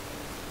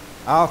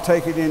 I'll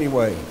take it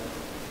anyway."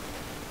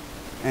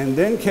 And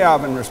then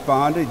Calvin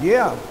responded,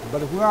 "Yeah,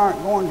 but if we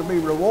aren't going to be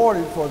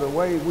rewarded for the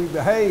way we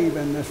behave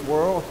in this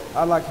world,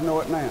 I'd like to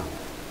know it now."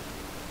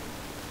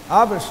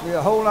 Obviously,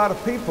 a whole lot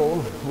of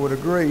people would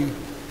agree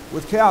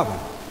with Calvin.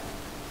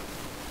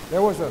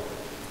 There was a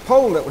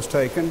poll that was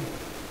taken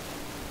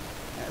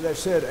that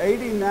said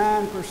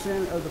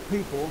 89% of the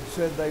people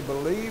said they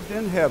believed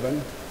in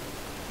heaven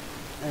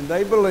and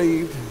they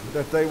believed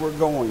that they were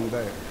going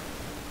there.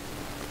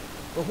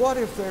 But what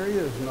if there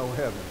is no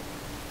heaven?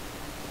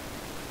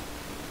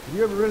 Have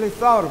you ever really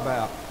thought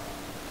about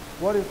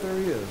what if there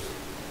is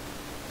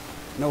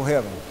no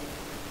heaven?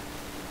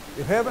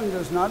 If heaven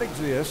does not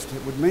exist,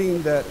 it would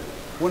mean that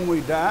when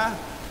we die,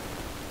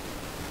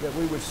 that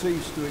we would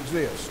cease to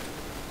exist.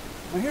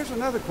 Now here's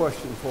another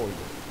question for you.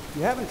 If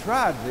you haven't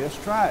tried this,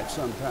 try it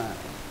sometime.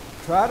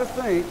 Try to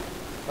think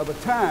of a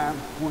time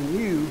when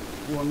you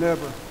will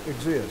never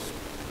exist.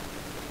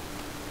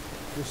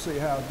 Just see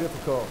how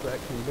difficult that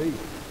can be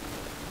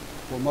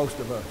for most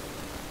of us.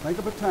 Think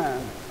of a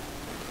time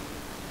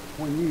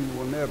when you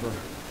will never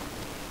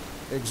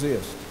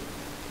exist.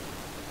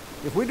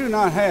 If we do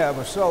not have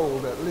a soul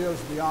that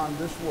lives beyond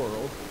this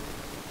world,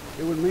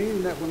 it would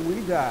mean that when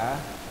we die,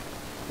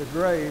 the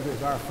grave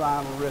is our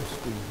final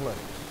resting place.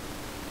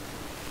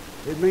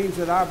 It means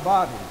that our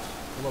bodies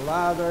will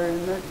lie there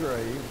in that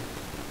grave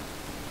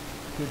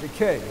to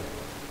decay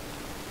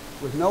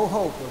with no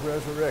hope of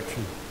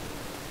resurrection.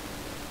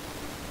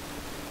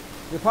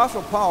 The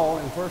Apostle Paul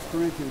in 1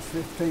 Corinthians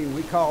 15,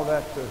 we call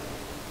that the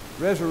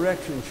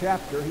resurrection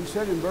chapter. He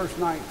said in verse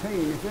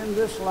 19, if in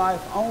this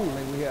life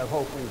only we have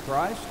hope in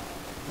Christ,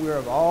 we are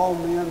of all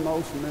men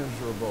most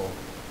miserable.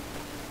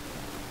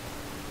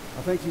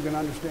 I think you can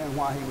understand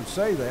why he would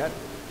say that,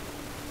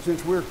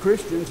 since we're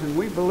Christians and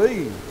we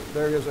believe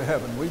there is a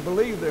heaven. We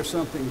believe there's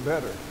something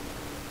better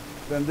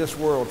than this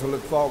world to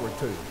look forward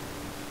to.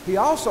 He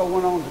also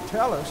went on to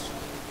tell us,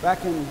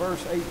 back in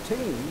verse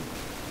 18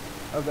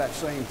 of that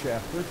same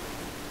chapter,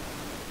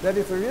 that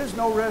if there is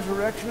no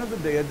resurrection of the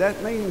dead,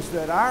 that means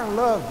that our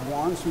loved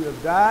ones who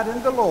have died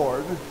in the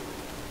Lord,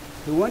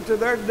 who went to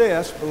their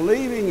deaths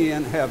believing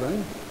in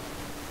heaven,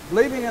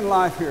 believing in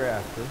life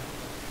hereafter,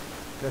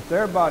 that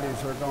their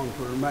bodies are going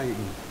to remain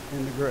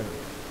in the grave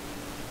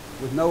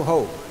with no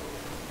hope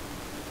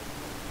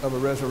of a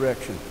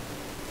resurrection.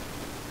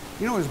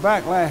 You know, it was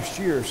back last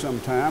year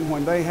sometime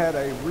when they had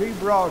a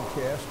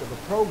rebroadcast of a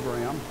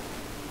program,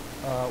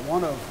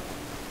 one of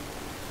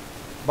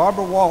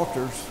Barbara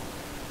Walters'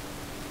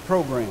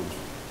 programs.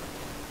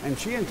 And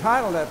she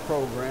entitled that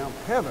program,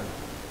 Heaven,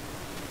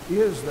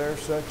 Is There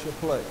Such a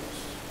Place?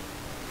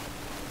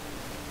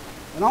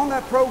 And on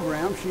that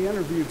program, she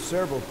interviewed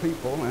several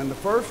people, and the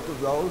first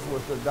of those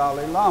was the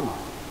Dalai Lama.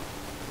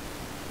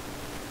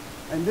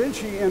 And then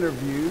she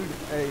interviewed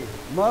a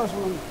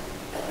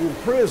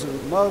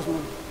imprisoned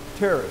Muslim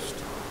terrorist.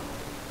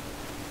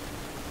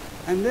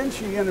 And then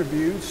she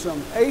interviewed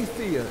some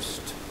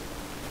atheists.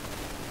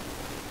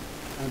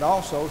 And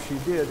also she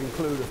did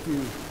include a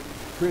few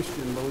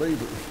Christian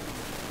believers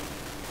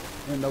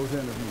in those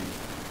interviews.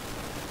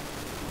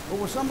 But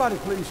will somebody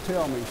please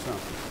tell me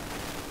something?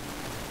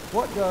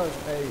 What does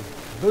a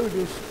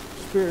Buddhist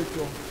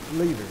spiritual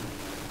leader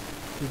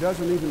who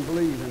doesn't even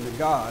believe in the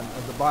God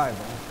of the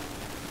Bible,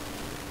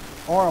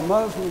 or a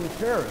Muslim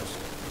terrorist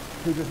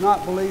who does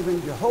not believe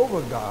in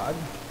Jehovah God,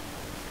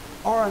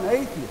 or an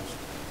atheist,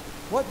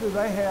 what do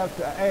they have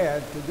to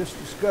add to this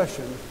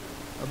discussion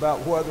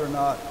about whether or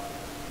not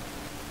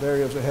there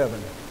is a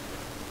heaven?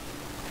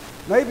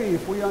 Maybe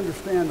if we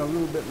understand a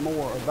little bit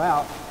more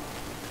about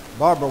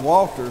Barbara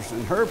Walters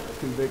and her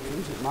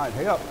convictions, it might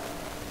help.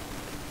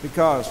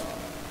 Because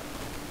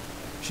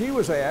she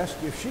was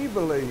asked if she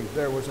believed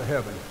there was a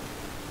heaven.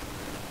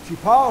 She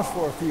paused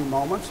for a few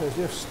moments as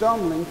if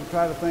stumbling to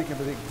try to think of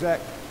the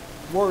exact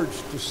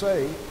words to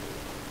say.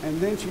 And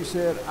then she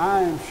said,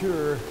 I am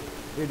sure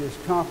it is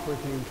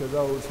comforting to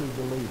those who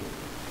believe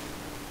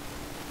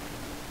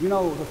it. You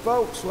know, the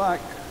folks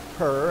like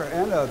her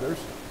and others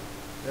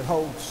that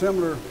hold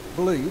similar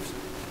beliefs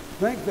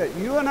think that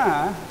you and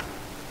I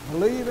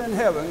believe in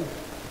heaven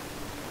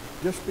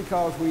just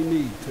because we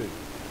need to.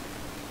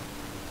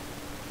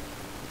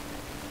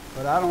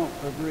 But I don't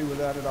agree with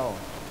that at all.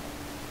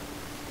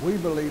 We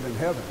believe in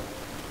heaven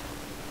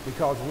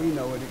because we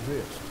know it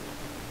exists.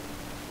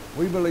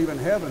 We believe in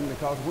heaven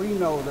because we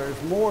know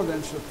there's more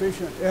than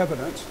sufficient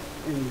evidence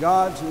in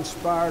God's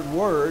inspired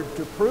word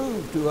to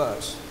prove to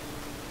us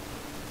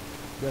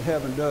that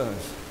heaven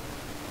does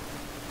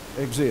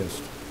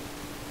exist.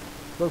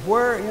 But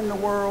where in the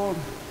world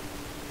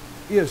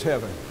is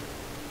heaven?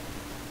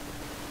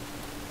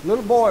 A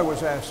little boy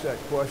was asked that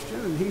question,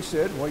 and he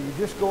said, well, you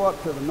just go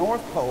up to the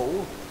North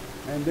Pole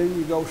and then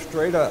you go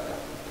straight up.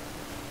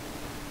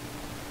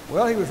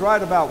 Well, he was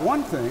right about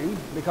one thing,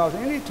 because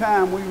any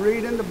time we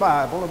read in the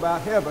Bible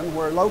about heaven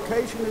where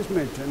location is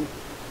mentioned,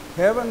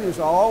 heaven is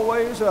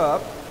always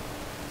up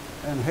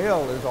and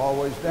hell is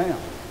always down.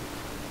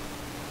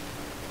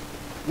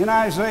 In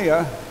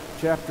Isaiah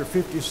chapter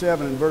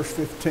 57 and verse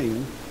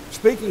 15,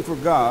 speaking for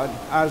God,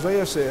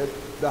 Isaiah said,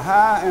 the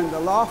high and the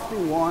lofty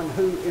one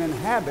who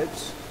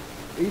inhabits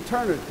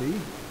eternity,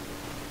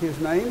 his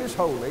name is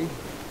holy,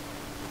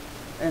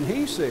 and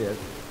he said,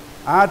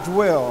 I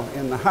dwell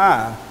in the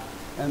high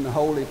and the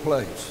holy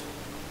place.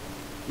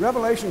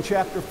 Revelation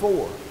chapter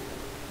 4.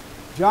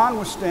 John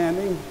was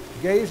standing,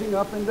 gazing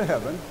up into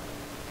heaven,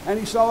 and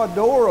he saw a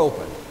door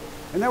open.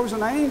 And there was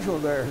an angel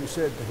there who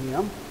said to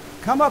him,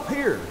 "Come up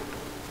here,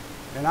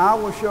 and I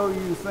will show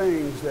you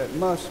things that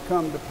must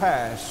come to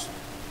pass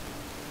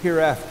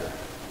hereafter."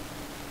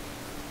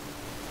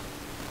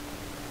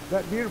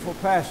 That beautiful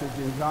passage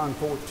in John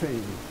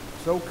 14,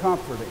 so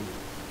comforting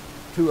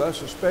to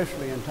us,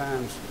 especially in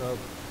times of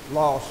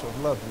loss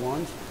of loved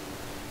ones.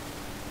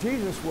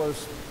 Jesus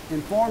was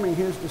informing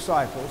his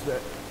disciples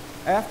that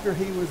after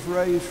he was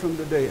raised from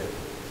the dead,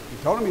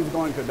 he told them he was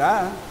going to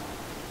die,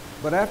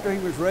 but after he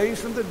was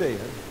raised from the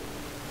dead,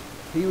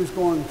 he was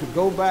going to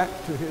go back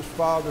to his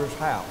Father's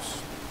house.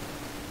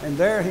 And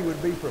there he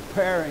would be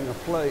preparing a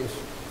place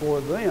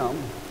for them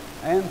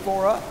and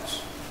for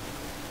us.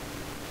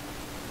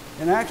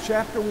 In Acts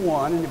chapter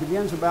 1, and it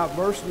begins about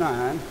verse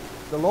 9,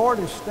 the Lord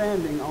is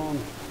standing on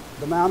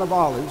the Mount of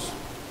Olives,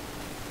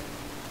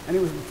 and it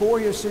was before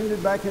he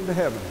ascended back into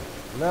heaven.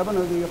 11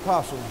 of the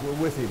apostles were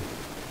with him.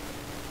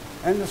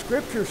 And the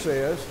scripture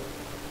says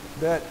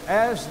that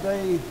as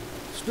they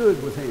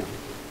stood with him,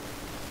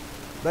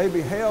 they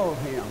beheld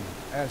him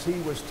as he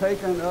was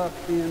taken up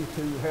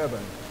into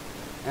heaven,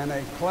 and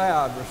a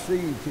cloud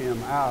received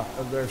him out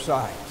of their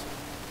sight.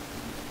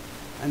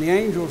 And the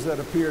angels that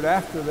appeared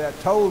after that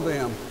told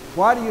them,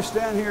 "Why do you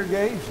stand here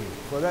gazing?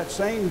 For that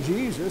same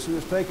Jesus who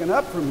is taken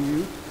up from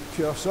you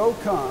shall so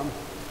come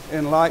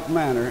in like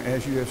manner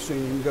as you have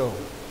seen him go."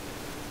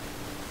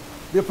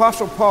 The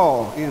Apostle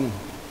Paul in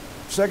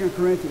 2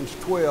 Corinthians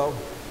 12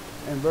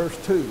 and verse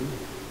 2,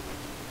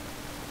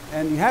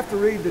 and you have to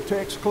read the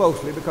text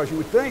closely because you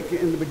would think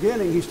in the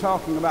beginning he's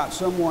talking about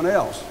someone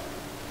else.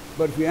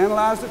 But if you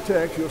analyze the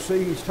text, you'll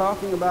see he's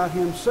talking about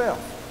himself.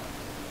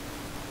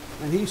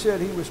 And he said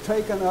he was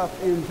taken up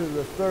into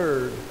the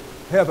third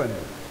heaven.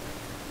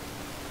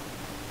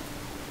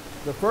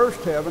 The first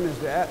heaven is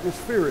the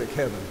atmospheric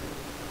heaven.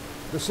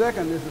 The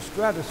second is the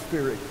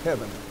stratospheric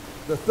heaven.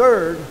 The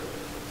third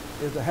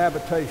is the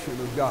habitation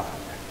of God.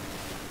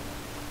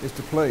 It's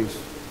the place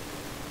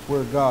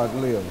where God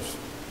lives.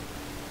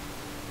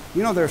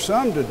 You know, there's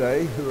some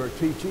today who are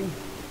teaching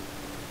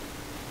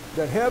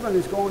that heaven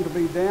is going to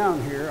be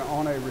down here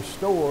on a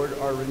restored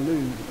or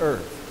renewed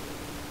earth.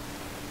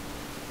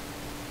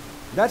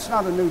 That's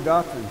not a new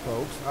doctrine,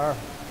 folks. Our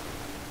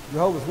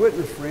Jehovah's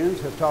Witness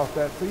friends have taught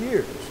that for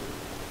years.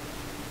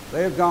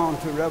 They have gone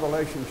to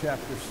Revelation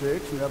chapter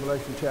 6 and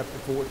Revelation chapter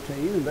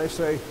 14, and they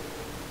say,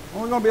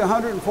 well, we're going to be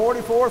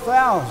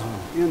 144,000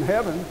 in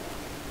heaven,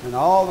 and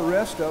all the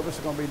rest of us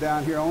are going to be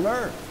down here on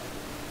earth.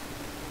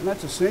 And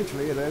that's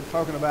essentially, they're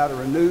talking about a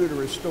renewed or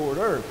restored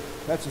earth.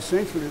 That's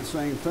essentially the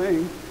same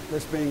thing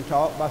that's being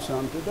taught by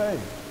some today.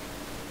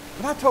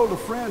 But I told a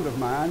friend of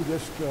mine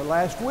just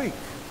last week,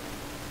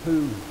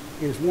 who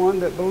is one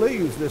that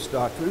believes this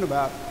doctrine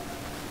about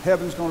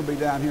heaven's going to be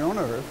down here on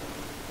earth,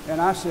 and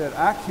I said,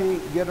 I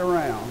can't get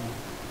around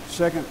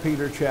 2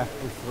 Peter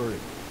chapter 3,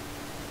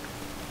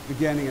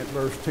 beginning at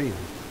verse 10.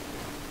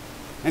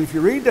 And if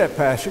you read that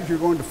passage, you're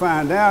going to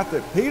find out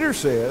that Peter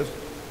says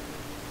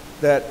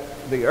that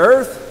the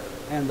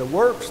earth and the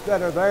works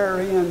that are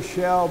therein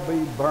shall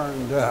be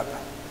burned up.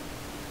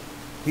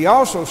 He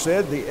also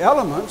said the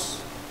elements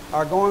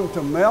are going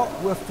to melt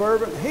with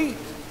fervent heat.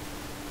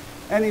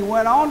 And he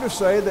went on to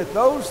say that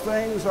those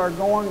things are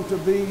going to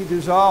be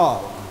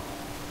dissolved.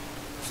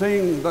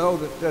 Seeing, though,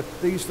 that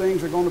these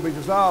things are going to be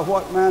dissolved,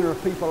 what manner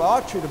of people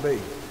ought you to be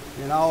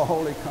in all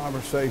holy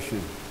conversation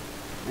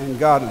and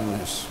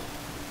godliness?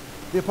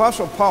 The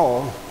Apostle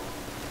Paul,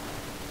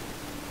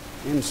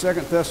 in 2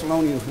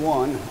 Thessalonians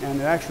 1, and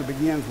it actually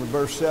begins with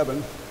verse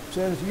 7,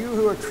 says, "You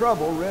who are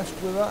troubled, rest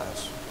with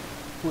us,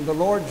 when the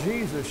Lord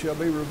Jesus shall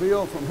be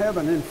revealed from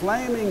heaven in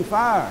flaming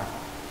fire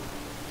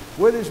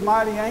with his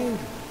mighty angels,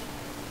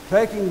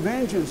 taking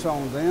vengeance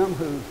on them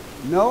who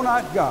know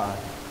not God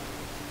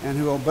and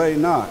who obey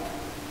not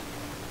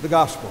the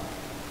gospel."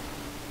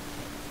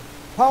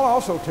 Paul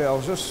also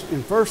tells us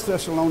in 1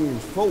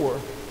 Thessalonians 4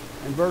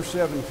 and verse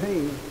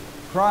 17,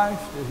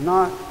 Christ is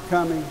not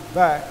coming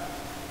back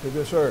to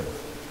this earth.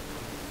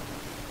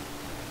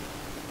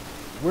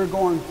 We're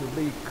going to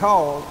be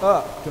called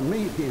up to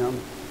meet him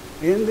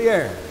in the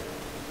air.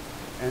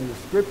 And the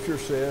scripture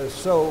says,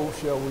 so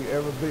shall we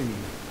ever be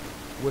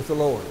with the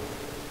Lord.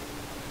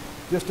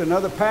 Just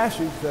another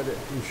passage that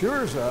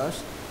assures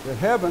us that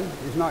heaven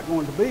is not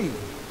going to be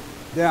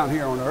down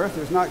here on earth.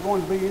 There's not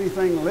going to be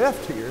anything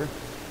left here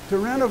to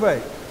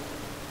renovate.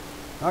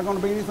 Not going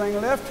to be anything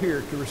left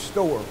here to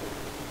restore,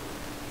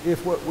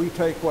 if what we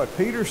take what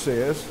Peter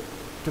says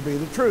to be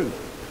the truth.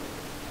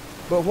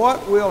 But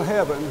what will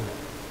heaven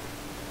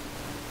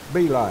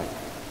be like?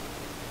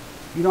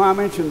 You know, I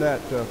mentioned that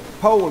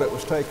poll that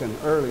was taken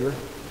earlier,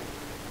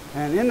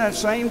 and in that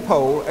same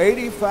poll,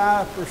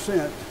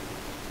 85%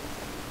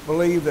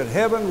 believe that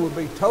heaven will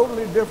be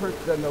totally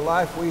different than the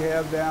life we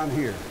have down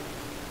here.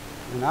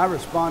 And I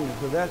responded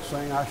to that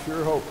saying, I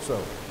sure hope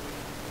so.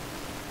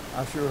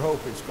 I sure hope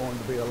it's going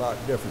to be a lot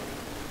different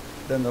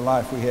than the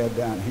life we had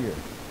down here.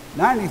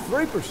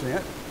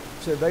 93%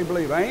 said they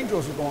believe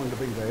angels are going to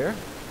be there.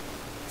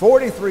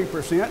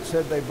 43%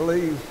 said they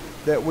believe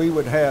that we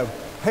would have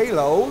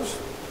halos.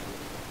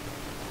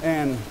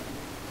 And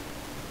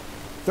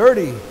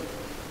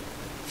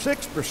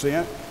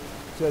 36%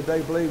 said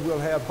they believe we'll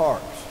have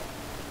hearts.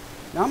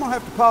 Now I'm going to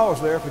have to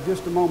pause there for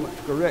just a moment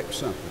to correct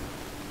something.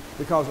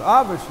 Because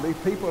obviously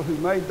people who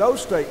made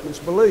those statements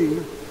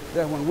believe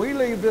that when we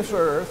leave this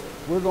earth,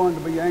 we're going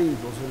to be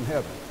angels in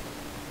heaven.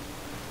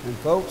 And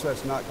folks,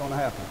 that's not going to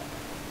happen.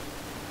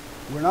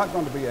 We're not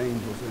going to be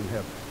angels in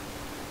heaven.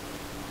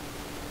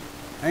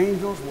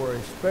 Angels were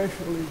a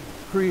specially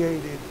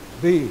created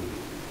being.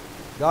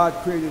 God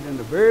created in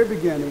the very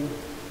beginning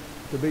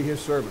to be his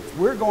servants.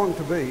 We're going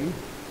to be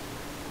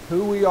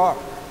who we are.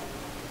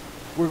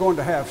 We're going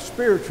to have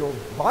spiritual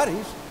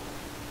bodies,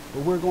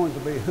 but we're going to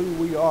be who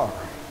we are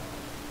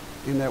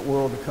in that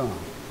world to come.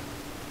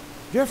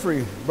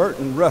 Jeffrey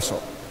Burton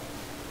Russell,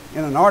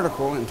 in an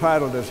article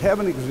entitled Does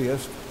Heaven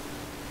Exist?,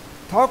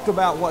 talked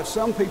about what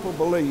some people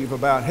believe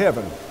about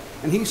heaven.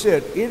 And he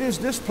said, it is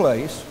this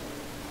place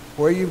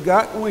where you've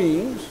got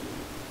wings,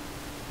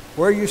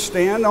 where you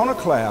stand on a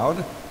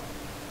cloud,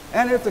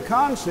 and if the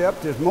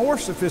concept is more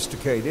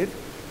sophisticated,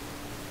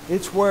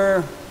 it's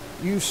where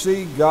you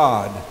see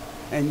God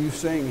and you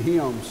sing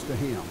hymns to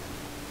him.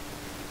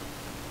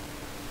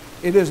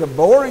 It is a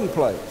boring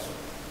place,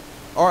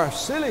 or a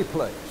silly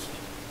place,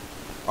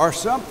 or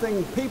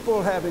something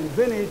people have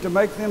invented to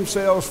make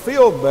themselves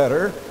feel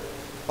better,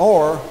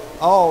 or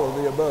all of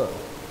the above.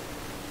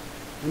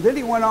 And then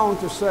he went on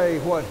to say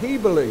what he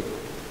believed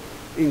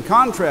in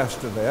contrast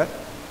to that,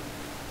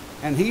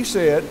 and he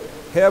said,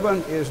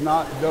 heaven is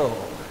not dull.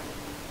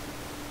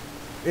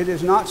 It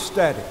is not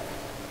static.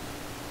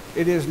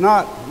 It is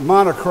not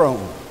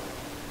monochrome.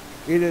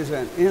 It is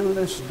an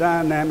endless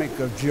dynamic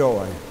of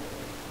joy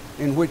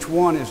in which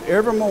one is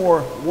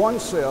evermore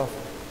oneself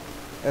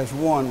as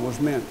one was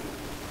meant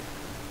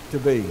to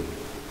be.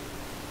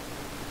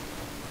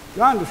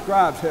 John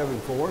describes heaven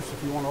for us.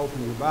 If you want to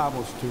open your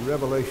Bibles to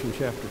Revelation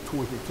chapter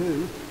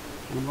 22,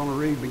 I'm going to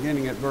read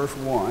beginning at verse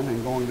 1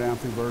 and going down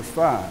through verse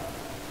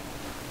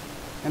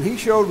 5. And he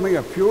showed me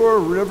a pure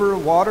river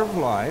of water of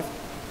life,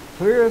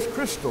 clear as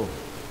crystal,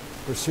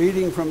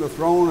 proceeding from the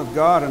throne of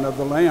God and of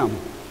the Lamb.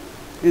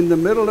 In the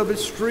middle of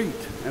its street,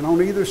 and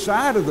on either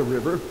side of the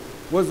river,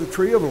 was the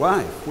tree of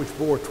life, which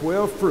bore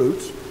 12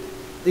 fruits,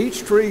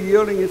 each tree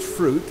yielding its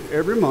fruit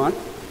every month.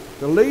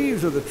 The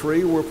leaves of the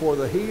tree were for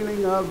the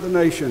healing of the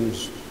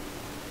nations.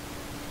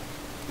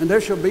 And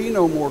there shall be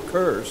no more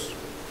curse,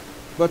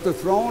 but the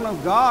throne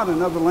of God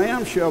and of the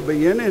Lamb shall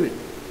be in it,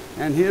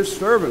 and his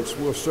servants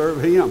will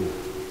serve him.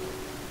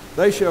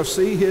 They shall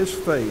see his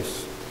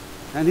face,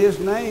 and his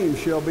name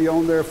shall be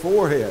on their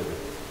forehead.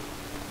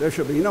 There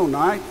shall be no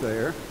night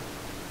there.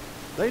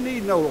 They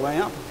need no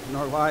lamp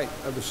nor light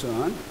of the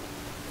sun,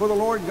 for the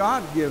Lord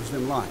God gives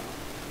them light,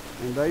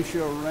 and they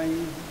shall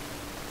reign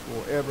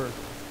forever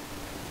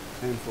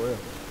and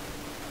forever.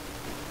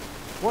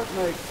 What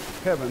makes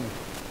heaven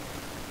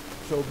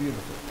so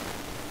beautiful?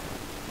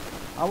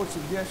 I would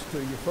suggest to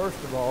you,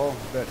 first of all,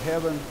 that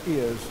heaven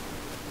is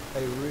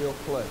a real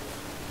place.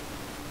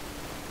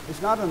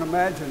 It's not an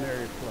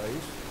imaginary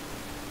place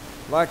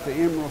like the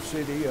Emerald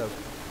City of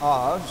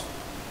Oz.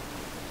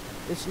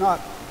 It's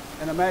not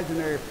an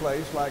imaginary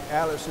place like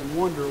Alice in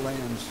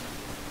Wonderland's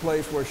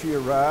place where she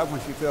arrived when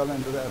she fell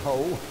into that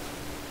hole.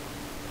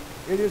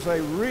 It is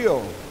a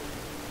real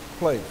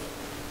place.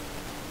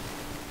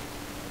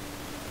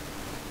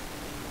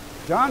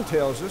 John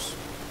tells us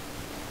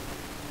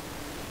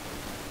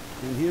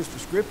in his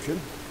description,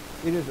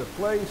 it is a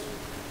place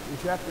in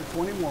chapter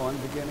 21,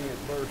 beginning at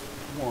verse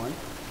 1.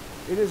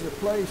 It is a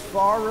place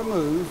far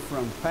removed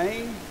from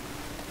pain,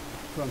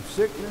 from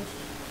sickness,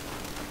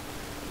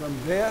 from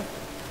death,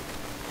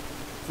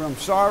 from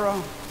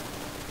sorrow,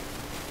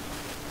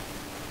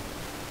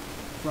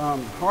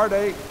 from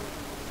heartache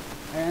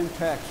and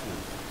taxes.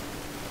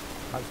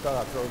 I just thought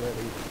I'd throw that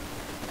in.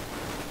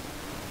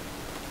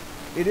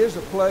 It is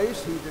a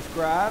place he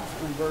describes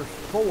in verse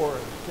 4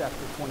 of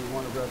chapter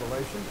 21 of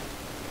Revelation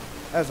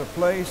as a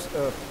place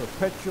of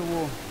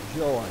perpetual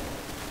joy,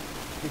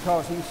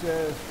 because he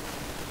says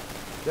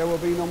there will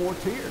be no more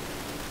tears,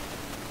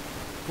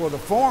 for the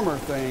former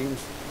things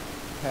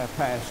have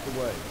passed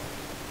away.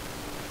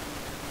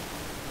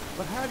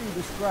 But how do you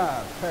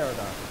describe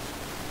paradise?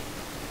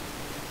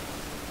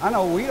 I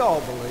know we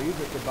all believe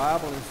that the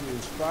Bible is the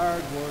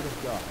inspired Word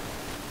of God.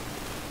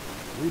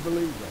 We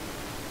believe that.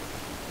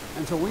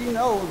 And so we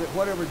know that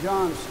whatever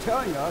John's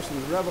telling us in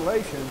the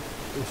Revelation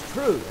is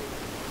true.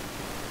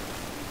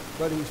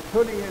 But he's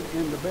putting it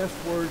in the best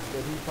words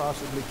that he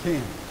possibly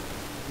can,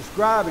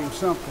 describing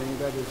something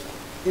that is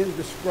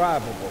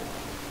indescribable.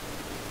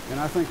 And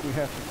I think we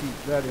have to keep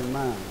that in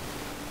mind.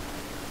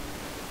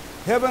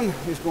 Heaven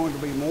is going to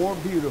be more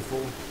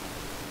beautiful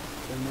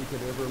than we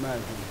could ever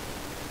imagine.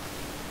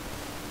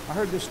 I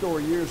heard this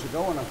story years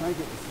ago, and I think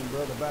it was from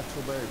Brother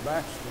Baxelberry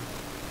Baxter.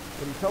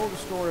 But he told a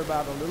story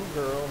about a little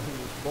girl who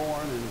was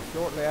born, and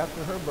shortly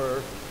after her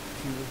birth,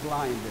 she was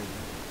blinded.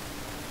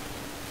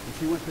 And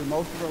she went through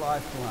most of her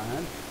life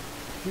blind.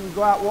 She would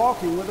go out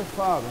walking with her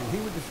father, and he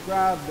would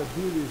describe the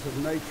beauties of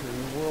nature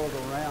and the world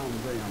around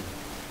them.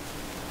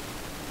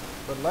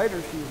 but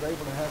later she was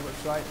able to have her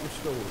sight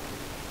restored.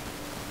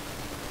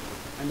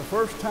 And the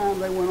first time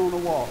they went on a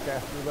walk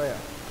after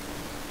that,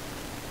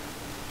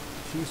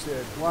 she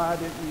said, "Why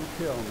didn't you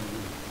tell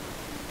me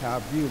how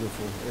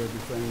beautiful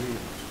everything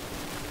is?"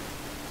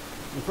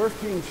 In 1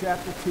 Kings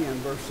chapter 10,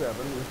 verse 7,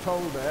 we're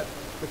told that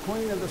the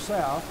queen of the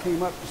south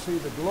came up to see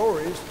the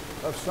glories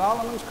of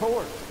Solomon's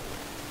court.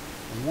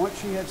 And once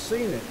she had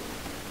seen it,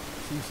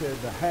 she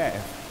said, "The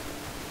half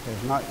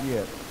has not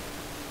yet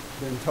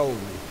been told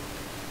me."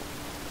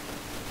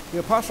 The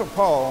Apostle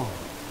Paul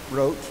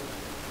wrote,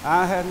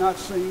 "Eye had not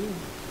seen,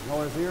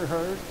 nor has ear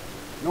heard,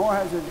 nor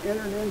has it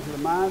entered into the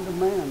mind of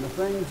man the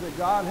things that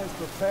God has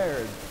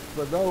prepared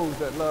for those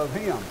that love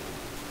him."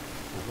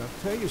 Now,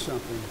 I'll tell you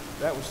something.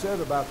 That was said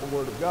about the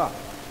Word of God.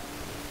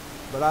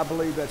 But I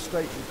believe that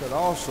statement could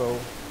also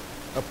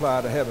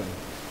apply to heaven,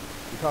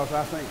 because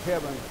I think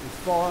heaven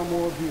is far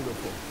more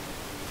beautiful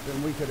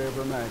than we could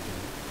ever imagine.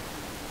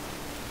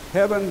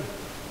 Heaven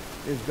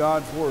is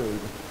God's Word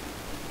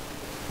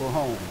for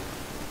home.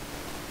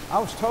 I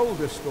was told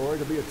this story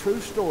to be a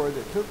true story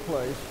that took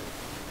place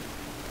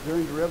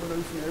during the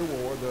Revolutionary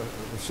War,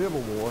 the Civil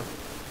War,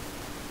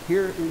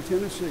 here in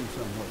Tennessee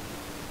somewhere.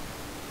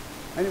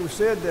 And it was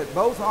said that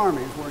both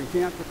armies were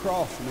encamped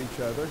across from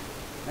each other,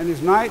 and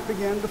as night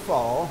began to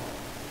fall,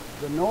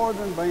 the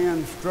northern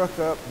band struck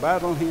up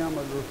Battle Hymn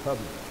of the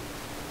Republic.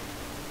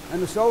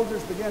 And the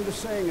soldiers began to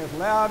sing as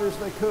loud as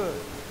they could,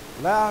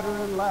 louder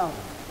and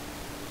louder.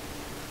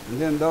 And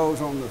then those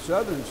on the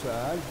southern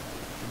side,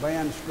 the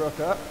band struck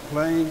up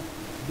playing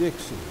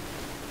Dixie.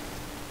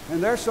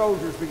 And their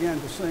soldiers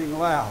began to sing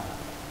loud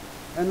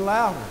and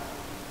louder.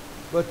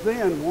 But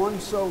then one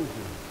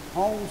soldier,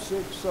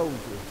 homesick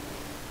soldier,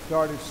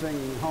 started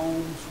singing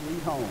 "Home,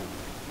 Sweet Home."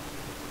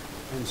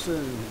 And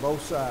soon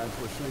both sides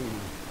were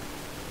singing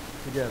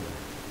together.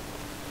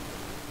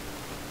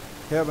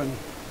 Heaven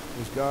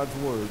is God's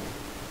Word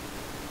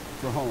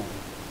for home.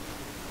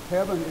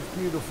 Heaven is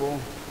beautiful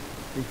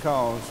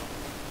because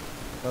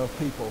of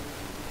people.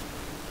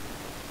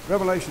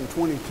 Revelation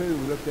 22,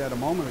 we looked at a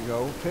moment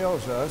ago,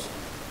 tells us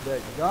that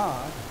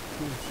God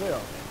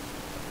himself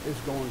is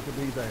going to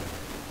be there.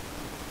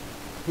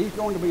 He's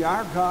going to be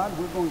our God.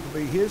 We're going to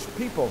be his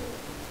people.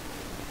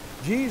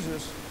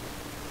 Jesus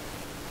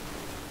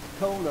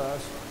told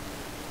us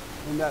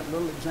in that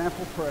little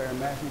example prayer in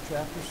Matthew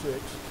chapter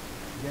 6,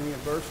 beginning at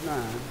verse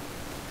 9,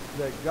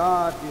 that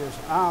God is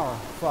our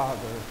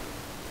Father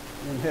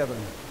in heaven.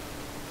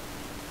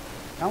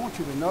 I want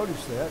you to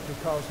notice that,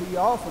 because he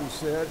often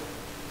said,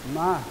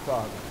 "My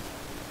Father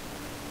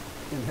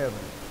in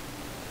heaven."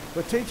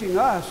 But teaching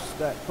us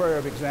that prayer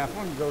of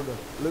example, you go to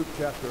Luke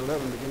chapter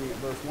 11, beginning at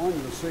verse 1,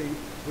 you'll see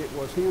it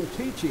was him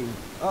teaching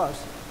us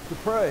to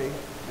pray,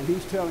 and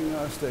he's telling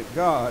us that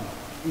God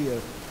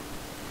is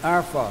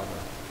our Father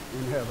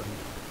in heaven.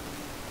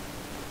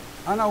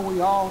 I know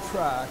we all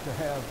try to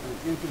have an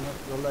intimate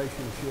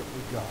relationship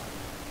with God.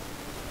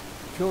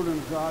 Children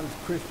of God,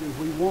 as Christians,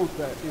 we want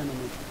that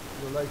intimate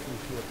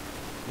relationship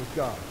with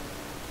God.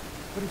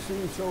 But he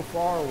seems so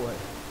far away.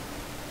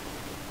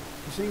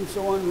 He seems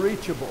so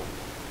unreachable.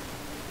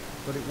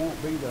 But it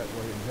won't be that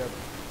way in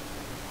heaven.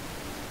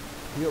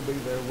 He'll be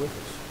there with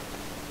us.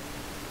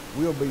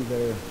 We'll be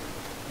there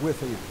with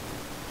him.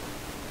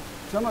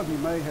 Some of you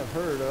may have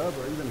heard of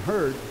or even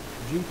heard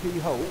G.P.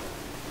 Holt.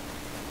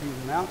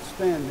 He's an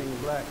outstanding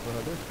black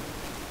brother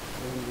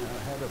and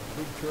had a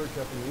big church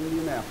up in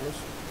Indianapolis.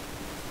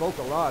 Spoke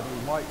a lot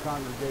in white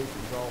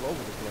congregations all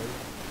over the place.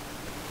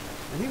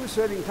 And he was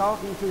sitting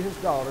talking to his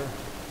daughter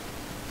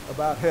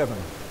about heaven.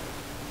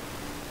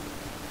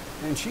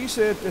 And she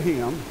said to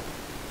him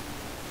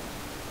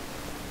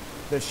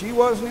that she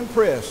wasn't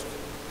impressed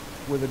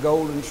with the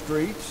golden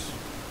streets,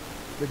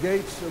 the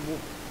gates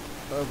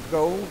of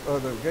gold, or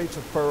the gates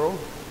of pearl,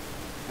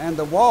 and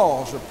the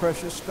walls of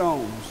precious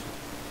stones.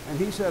 And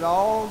he said,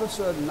 all of a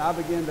sudden I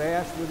began to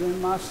ask within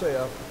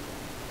myself,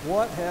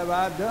 what have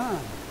I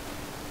done?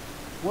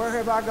 Where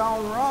have I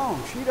gone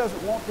wrong? She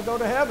doesn't want to go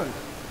to heaven.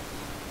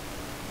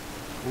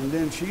 And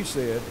then she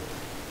said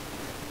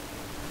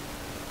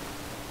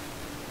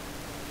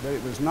that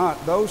it was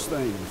not those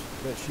things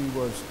that she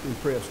was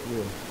impressed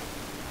with,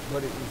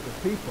 but it was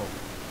the people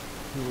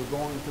who were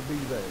going to be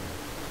there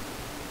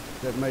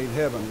that made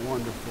heaven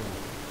wonderful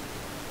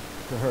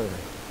to her.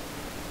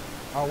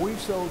 Are we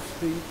so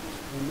steeped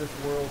in this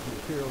world's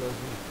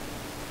materialism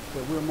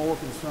that we're more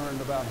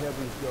concerned about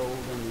heaven's gold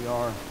than we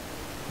are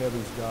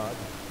heaven's God?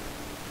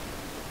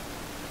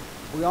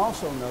 We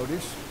also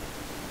notice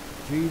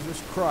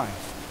Jesus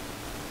Christ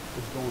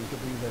is going to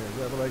be there.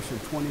 Revelation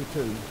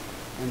 22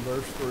 and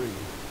verse 3.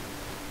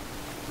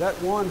 That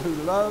one who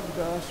loved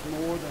us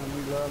more than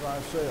we love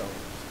ourselves.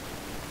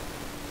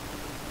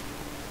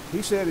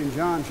 He said in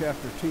John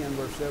chapter 10,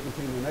 verse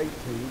 17 and 18,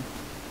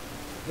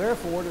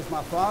 therefore does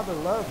my Father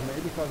love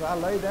me, because I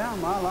lay down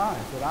my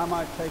life that I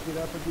might take it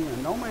up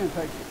again. No man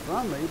takes it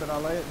from me, but I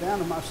lay it down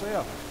to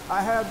myself.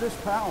 I have this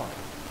power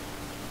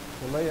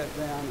to lay it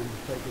down and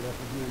take it up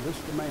again.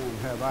 This command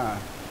have I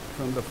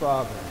from the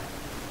Father.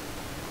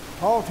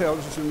 Paul tells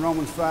us in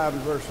Romans 5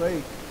 and verse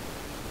 8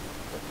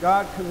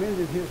 God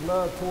commended his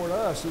love toward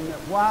us in that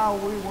while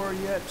we were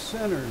yet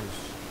sinners,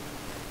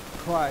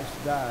 Christ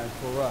died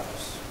for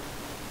us.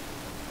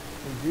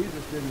 And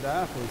Jesus didn't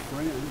die for his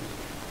friends.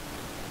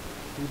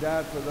 He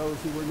died for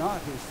those who were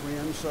not his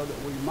friends so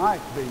that we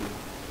might be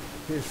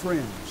his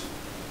friends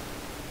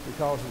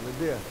because of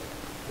the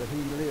death that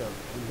he lived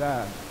and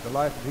died, the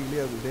life that he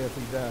lived and death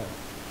he died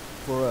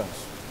for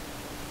us.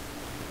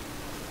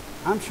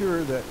 I'm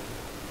sure that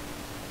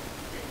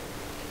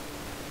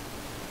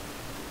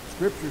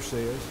Scripture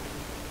says,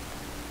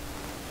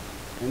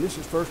 and this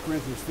is 1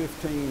 Corinthians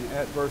 15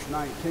 at verse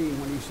 19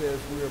 when he says,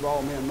 we are of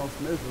all men most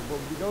miserable.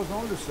 He goes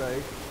on to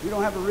say, you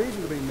don't have a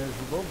reason to be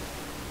miserable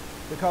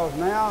because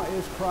now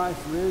is Christ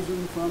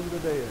risen from the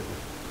dead,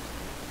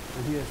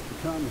 and he has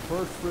become the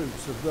first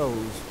fruits of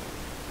those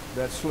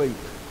that sleep.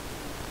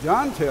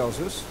 John tells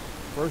us,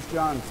 1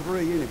 John 3,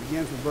 and it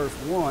begins with verse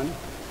 1,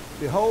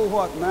 behold,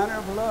 what manner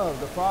of love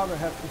the Father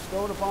hath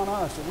bestowed upon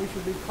us, that we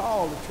should be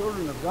called the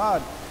children of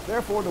God.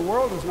 Therefore the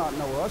world does not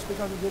know us,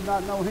 because it did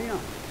not know him.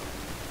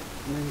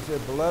 And then he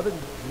said, beloved,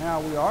 now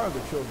we are the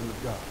children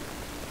of God.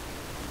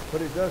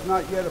 But it does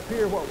not yet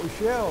appear what we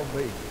shall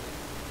be.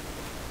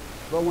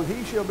 But when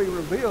he shall be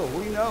revealed,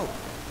 we know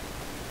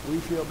we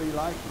shall be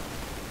like him,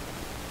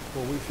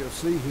 for we shall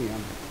see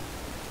him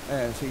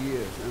as he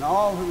is. And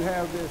all who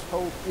have this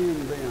hope in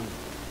them,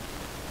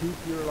 keep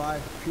your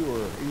life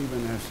pure,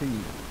 even as he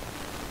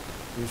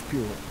is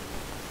pure.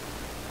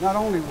 Not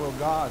only will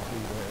God be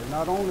there,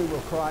 not only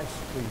will Christ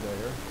be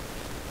there,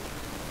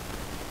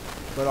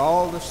 but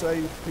all the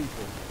saved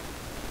people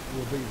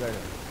will be there.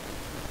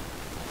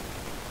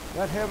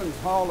 That Heaven's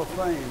Hall of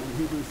Fame in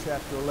Hebrews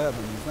chapter 11,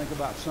 you think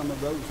about some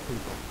of those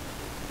people.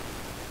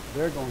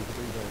 They're going to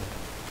be there.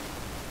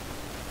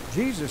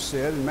 Jesus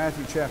said in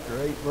Matthew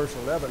chapter 8, verse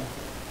 11,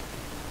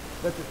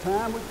 that the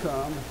time would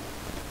come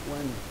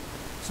when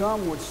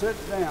some would sit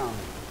down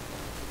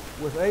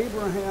with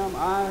Abraham,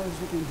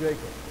 Isaac, and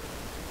Jacob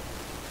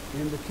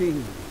in the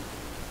kingdom.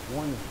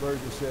 One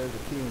version says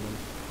the kingdom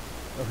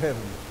of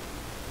heaven.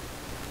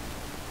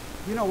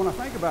 You know, when I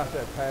think about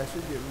that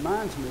passage, it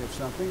reminds me of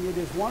something. It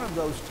is one of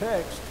those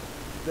texts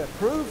that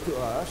prove to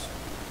us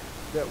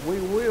that we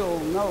will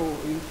know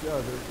each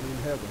other in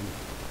heaven.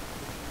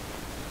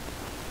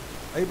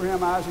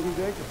 Abraham, Isaac, and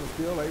Jacob were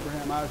still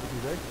Abraham, Isaac,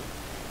 and Jacob.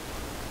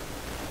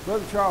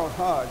 Brother Charles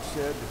Hodge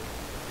said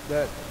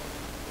that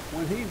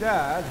when he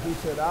died, he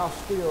said, I'll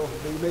still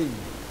be me.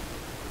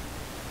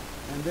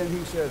 And then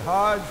he said,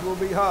 Hodge will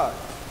be Hodge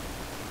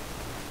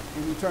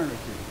in eternity.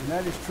 And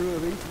that is true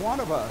of each one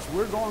of us.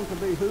 We're going to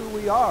be who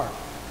we are.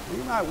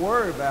 You might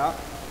worry about,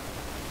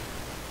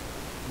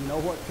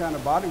 what kind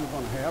of body we're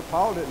going to have.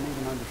 Paul didn't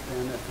even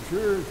understand that for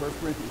sure. In 1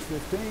 Corinthians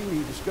 15,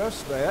 he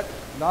discussed that.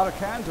 Not a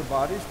kinds of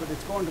bodies, but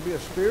it's going to be a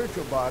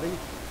spiritual body.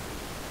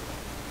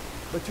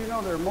 But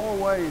there are more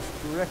ways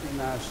to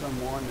recognize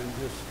someone than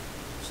just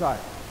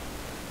sight.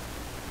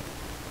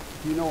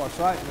 If you know a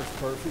sightless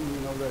person, you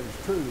know that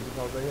is true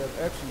because they have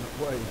excellent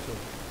ways of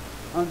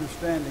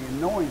understanding and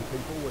knowing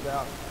people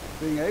without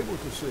being able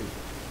to see.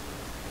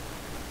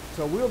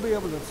 So we'll be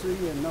able to see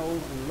and know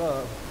and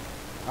love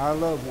our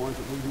loved ones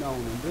that we've known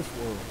in this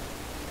world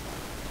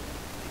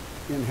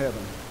in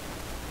heaven.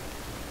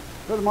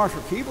 Brother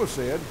Marshall Keeble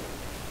said,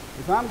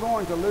 if I'm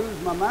going to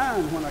lose my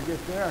mind when I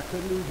get there, I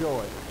couldn't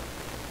enjoy it.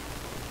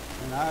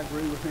 And I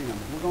agree with him.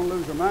 If we're going to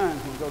lose our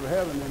minds when we go to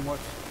heaven, then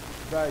what's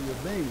the value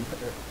of being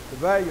there? The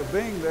value of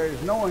being there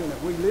is knowing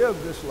that we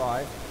lived this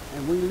life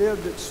and we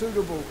lived it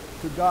suitable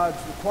to God's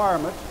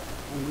requirement,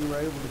 and we were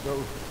able to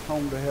go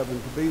home to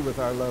heaven to be with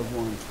our loved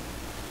ones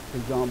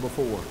who've gone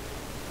before.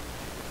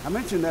 I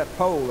mentioned that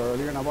poll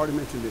earlier, and I've already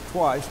mentioned it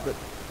twice, but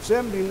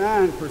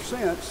 79%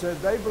 said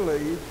they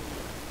believed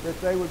that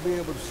they would be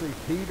able to see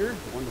Peter.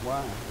 I wonder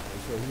why. They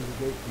say he's a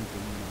gatekeeper.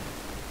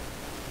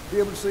 Be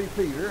able to see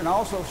Peter, and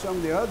also some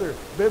of the other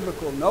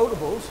biblical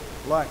notables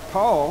like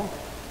Paul,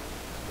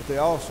 but they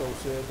also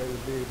said they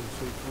would be able to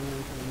see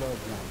friends and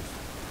loved ones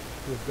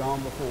who have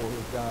gone before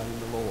with God in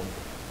the Lord.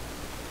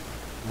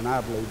 And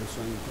I believe the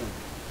same thing.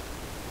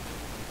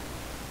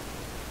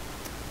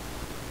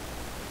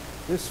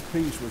 This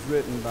piece was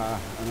written by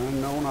an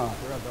unknown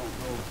author. I don't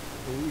know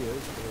who he is,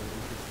 or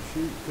if it's a she,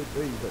 it could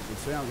be, but it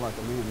sounds like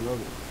a man wrote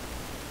it.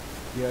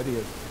 Yeah, it is.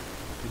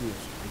 It is.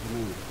 It's a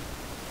man.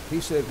 He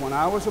said, when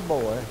I was a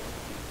boy,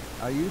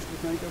 I used to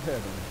think of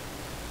heaven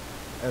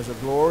as a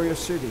glorious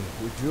city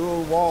with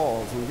jeweled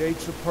walls and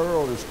gates of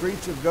pearl and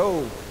streets of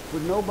gold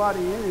with nobody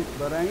in it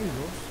but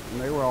angels,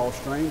 and they were all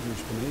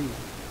strangers to me.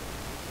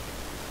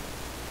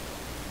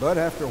 But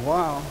after a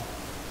while,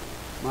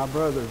 my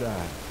brother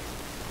died.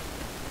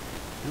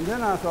 And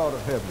then I thought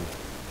of heaven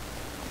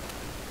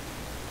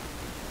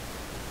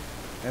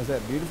as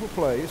that beautiful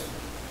place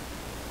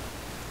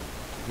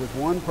with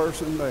one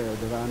person there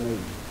that I knew.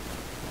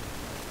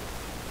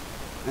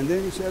 And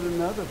then he said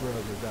another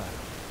brother died.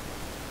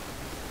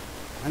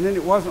 And then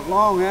it wasn't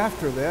long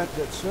after that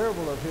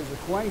several of his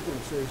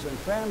acquaintances and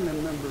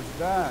family members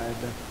died.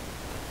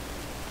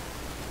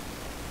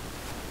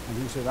 And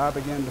he said, I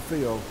began to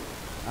feel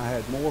I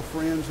had more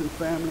friends and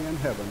family in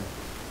heaven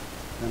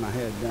than I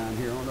had down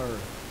here on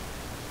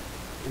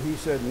earth. And he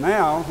said,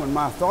 now, when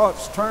my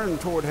thoughts turn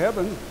toward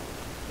heaven,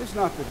 it's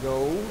not the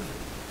gold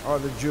or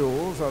the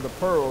jewels or the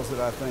pearls that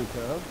I think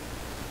of,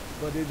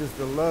 but it is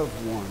the loved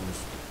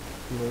ones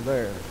who are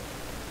there.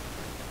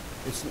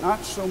 It's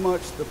not so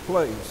much the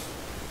place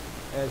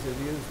as it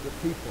is the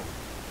people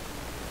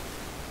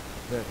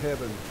that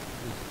heaven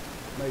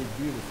has made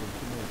beautiful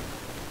to me.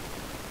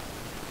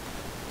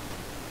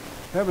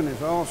 Heaven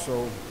is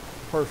also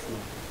personal.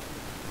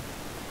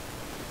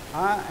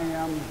 I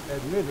am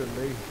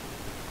admittedly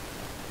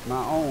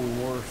my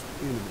own worst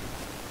enemy.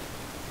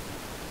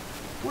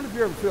 Wonder if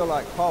you ever feel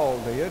like Paul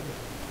did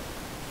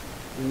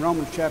in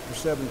Romans chapter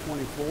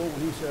 7:24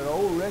 when he said,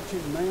 "O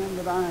wretched man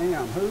that I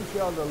am, who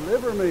shall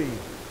deliver me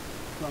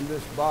from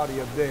this body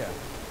of death?"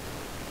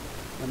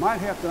 You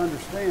might have to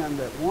understand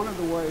that one of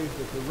the ways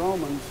that the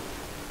Romans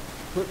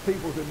put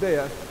people to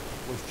death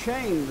was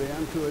chain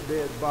them to a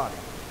dead body.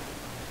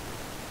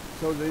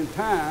 So that in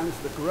times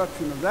the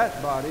corruption of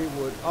that body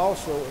would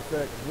also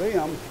affect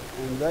them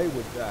and they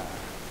would die.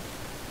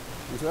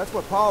 And so that's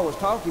what Paul was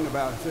talking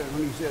about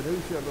when he said, "Who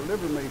shall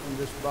deliver me from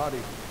this body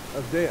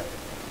of death?"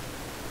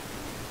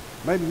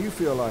 Maybe you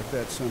feel like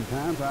that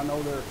sometimes. I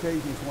know there are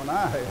occasions when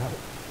I have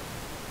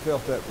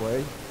felt that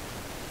way.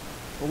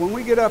 But when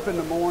we get up in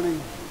the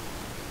morning,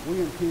 we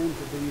intend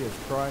to be as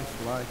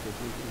Christ-like as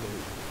we can be.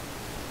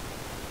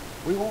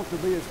 We want to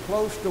be as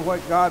close to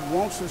what God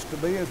wants us to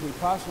be as we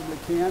possibly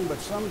can, but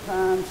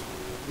sometimes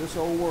this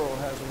old world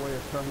has a way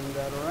of turning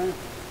that around.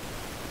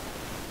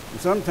 And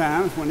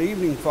sometimes when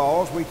evening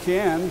falls, we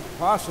can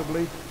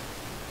possibly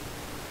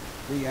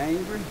be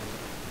angry,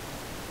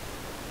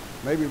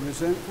 maybe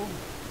resentful,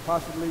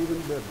 possibly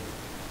even bitter.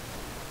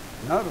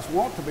 None of us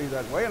want to be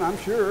that way, and I'm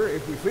sure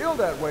if we feel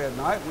that way at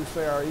night, we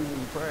say our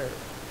evening prayer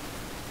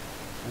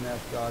and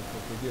ask God for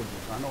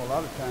forgiveness. I know a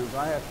lot of times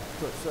I have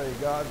to say,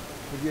 "God,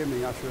 forgive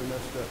me, I sure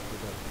messed up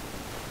today."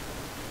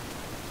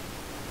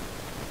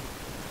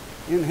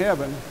 In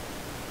heaven,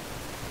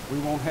 we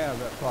won't have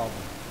that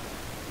problem.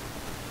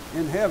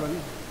 In heaven,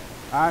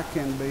 I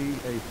can be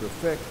a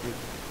perfected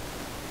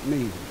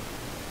me.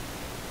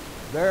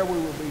 There we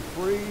will be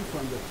free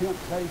from the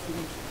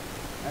temptations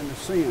and the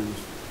sins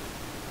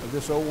of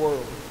this old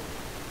world.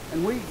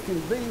 And we can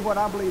be what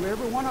I believe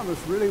every one of us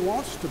really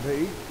wants to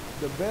be,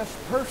 the best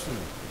person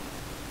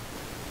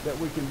that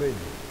we can be.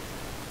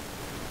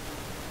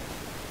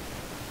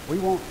 We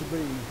want to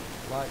be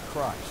like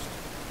Christ.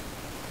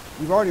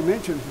 We've already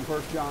mentioned from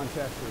 1 John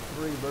chapter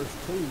 3, verse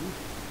 2,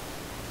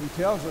 he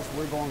tells us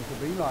we're going to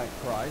be like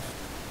Christ.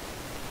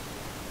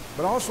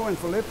 But also in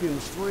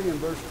Philippians 3 and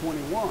verse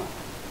 21,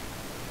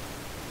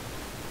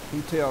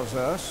 he tells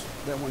us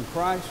that when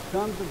Christ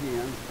comes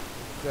again,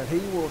 that he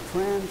will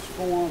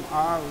transform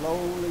our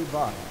lowly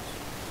bodies,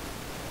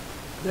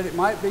 that it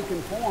might be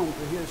conformed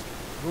to his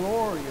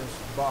glorious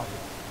body.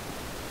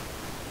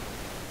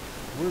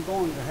 We're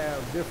going to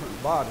have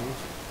different bodies,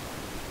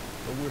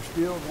 but we're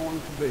still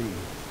going to be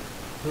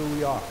who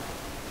we are.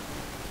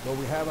 But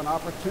we have an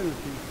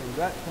opportunity from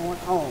that point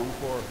on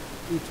for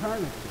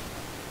eternity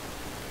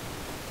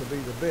to be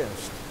the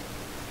best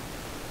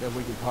that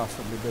we can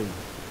possibly be.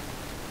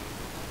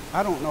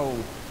 I don't know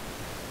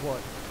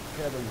what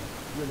heaven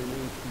really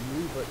means to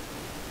you, but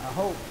I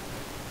hope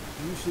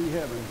you see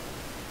heaven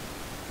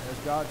as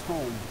God's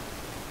home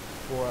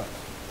for us,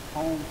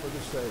 home for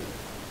the saved.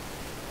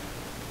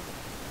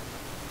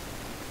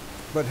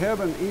 But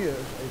heaven is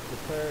a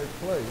prepared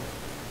place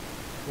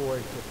for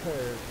a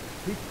prepared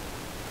people.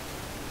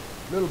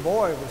 Little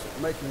boy was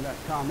making that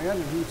comment,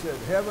 and he said,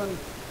 heaven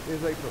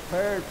is a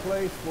prepared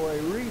place for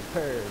a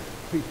repaired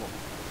people.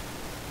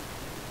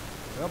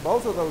 Well,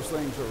 both of those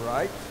things are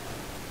right,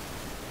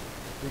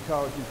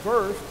 because you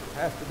first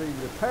have to be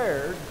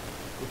repaired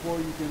before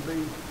you can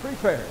be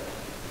prepared.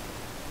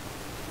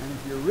 And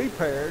if you're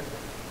repaired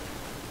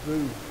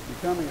through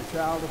becoming a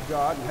child of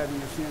God and having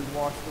your sins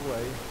washed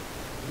away,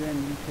 then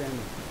you can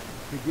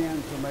begin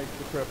to make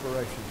the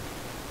preparation.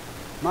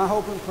 My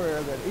hope and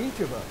prayer that each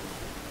of us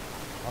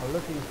are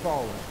looking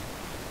forward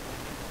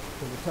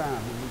to the time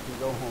when we can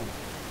go home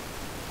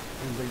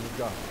and be with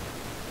God.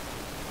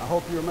 I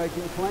hope you're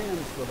making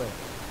plans for that,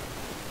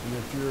 and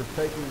that you're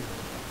taking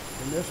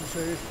the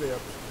necessary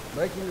steps,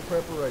 making the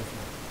preparation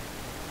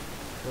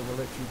that will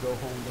let you go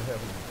home to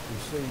heaven and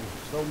see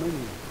so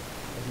many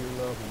of your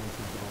loved ones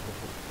who've gone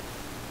before.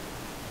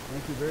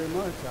 Thank you very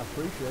much. I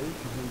appreciate it.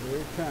 You've been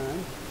very kind,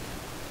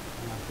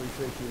 and I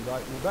appreciate you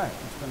inviting me back.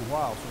 It's been a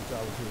while since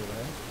I was here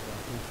last, but I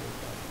appreciate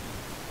that.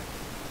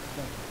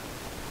 Thank you.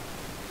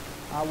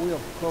 I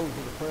will close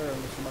with a prayer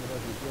unless somebody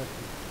has any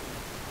questions.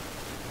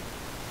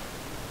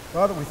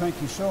 Father, we thank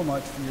you so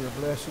much for your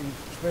blessings,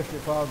 especially,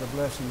 Father, the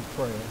blessing of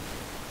prayer.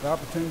 The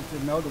opportunity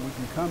to know that we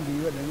can come to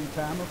you at any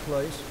time or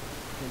place,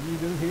 that you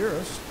do hear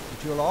us,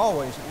 that you'll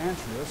always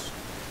answer us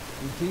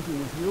in keeping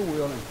with your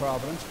will and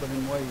providence, but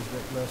in ways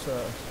that bless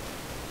us.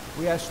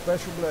 We ask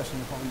special blessing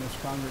upon this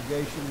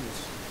congregation,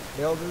 its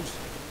elders,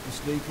 its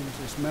deacons,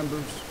 its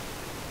members.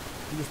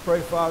 We just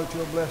pray, Father, that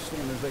you'll bless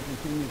them as they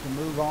continue to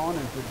move on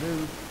and to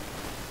do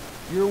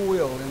your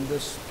will in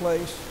this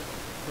place,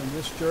 in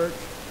this church.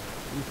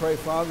 We pray,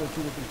 Father, that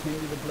you will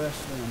continue to bless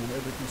them in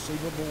every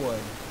conceivable way,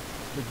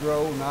 to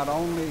grow not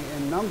only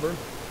in number,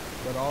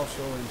 but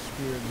also in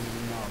spirit and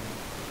in knowledge.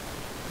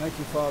 Thank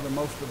you, Father,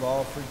 most of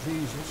all for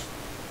Jesus,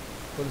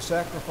 for the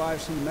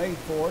sacrifice he made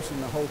for us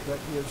and the hope that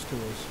gives to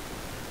us.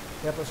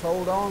 Help us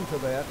hold on to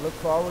that, look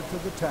forward to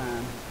the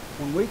time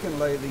when we can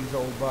lay these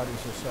old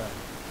bodies aside,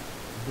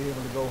 and be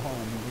able to go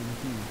home and be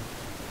with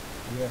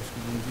you. We ask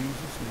it in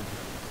Jesus'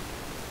 name.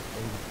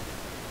 Amen.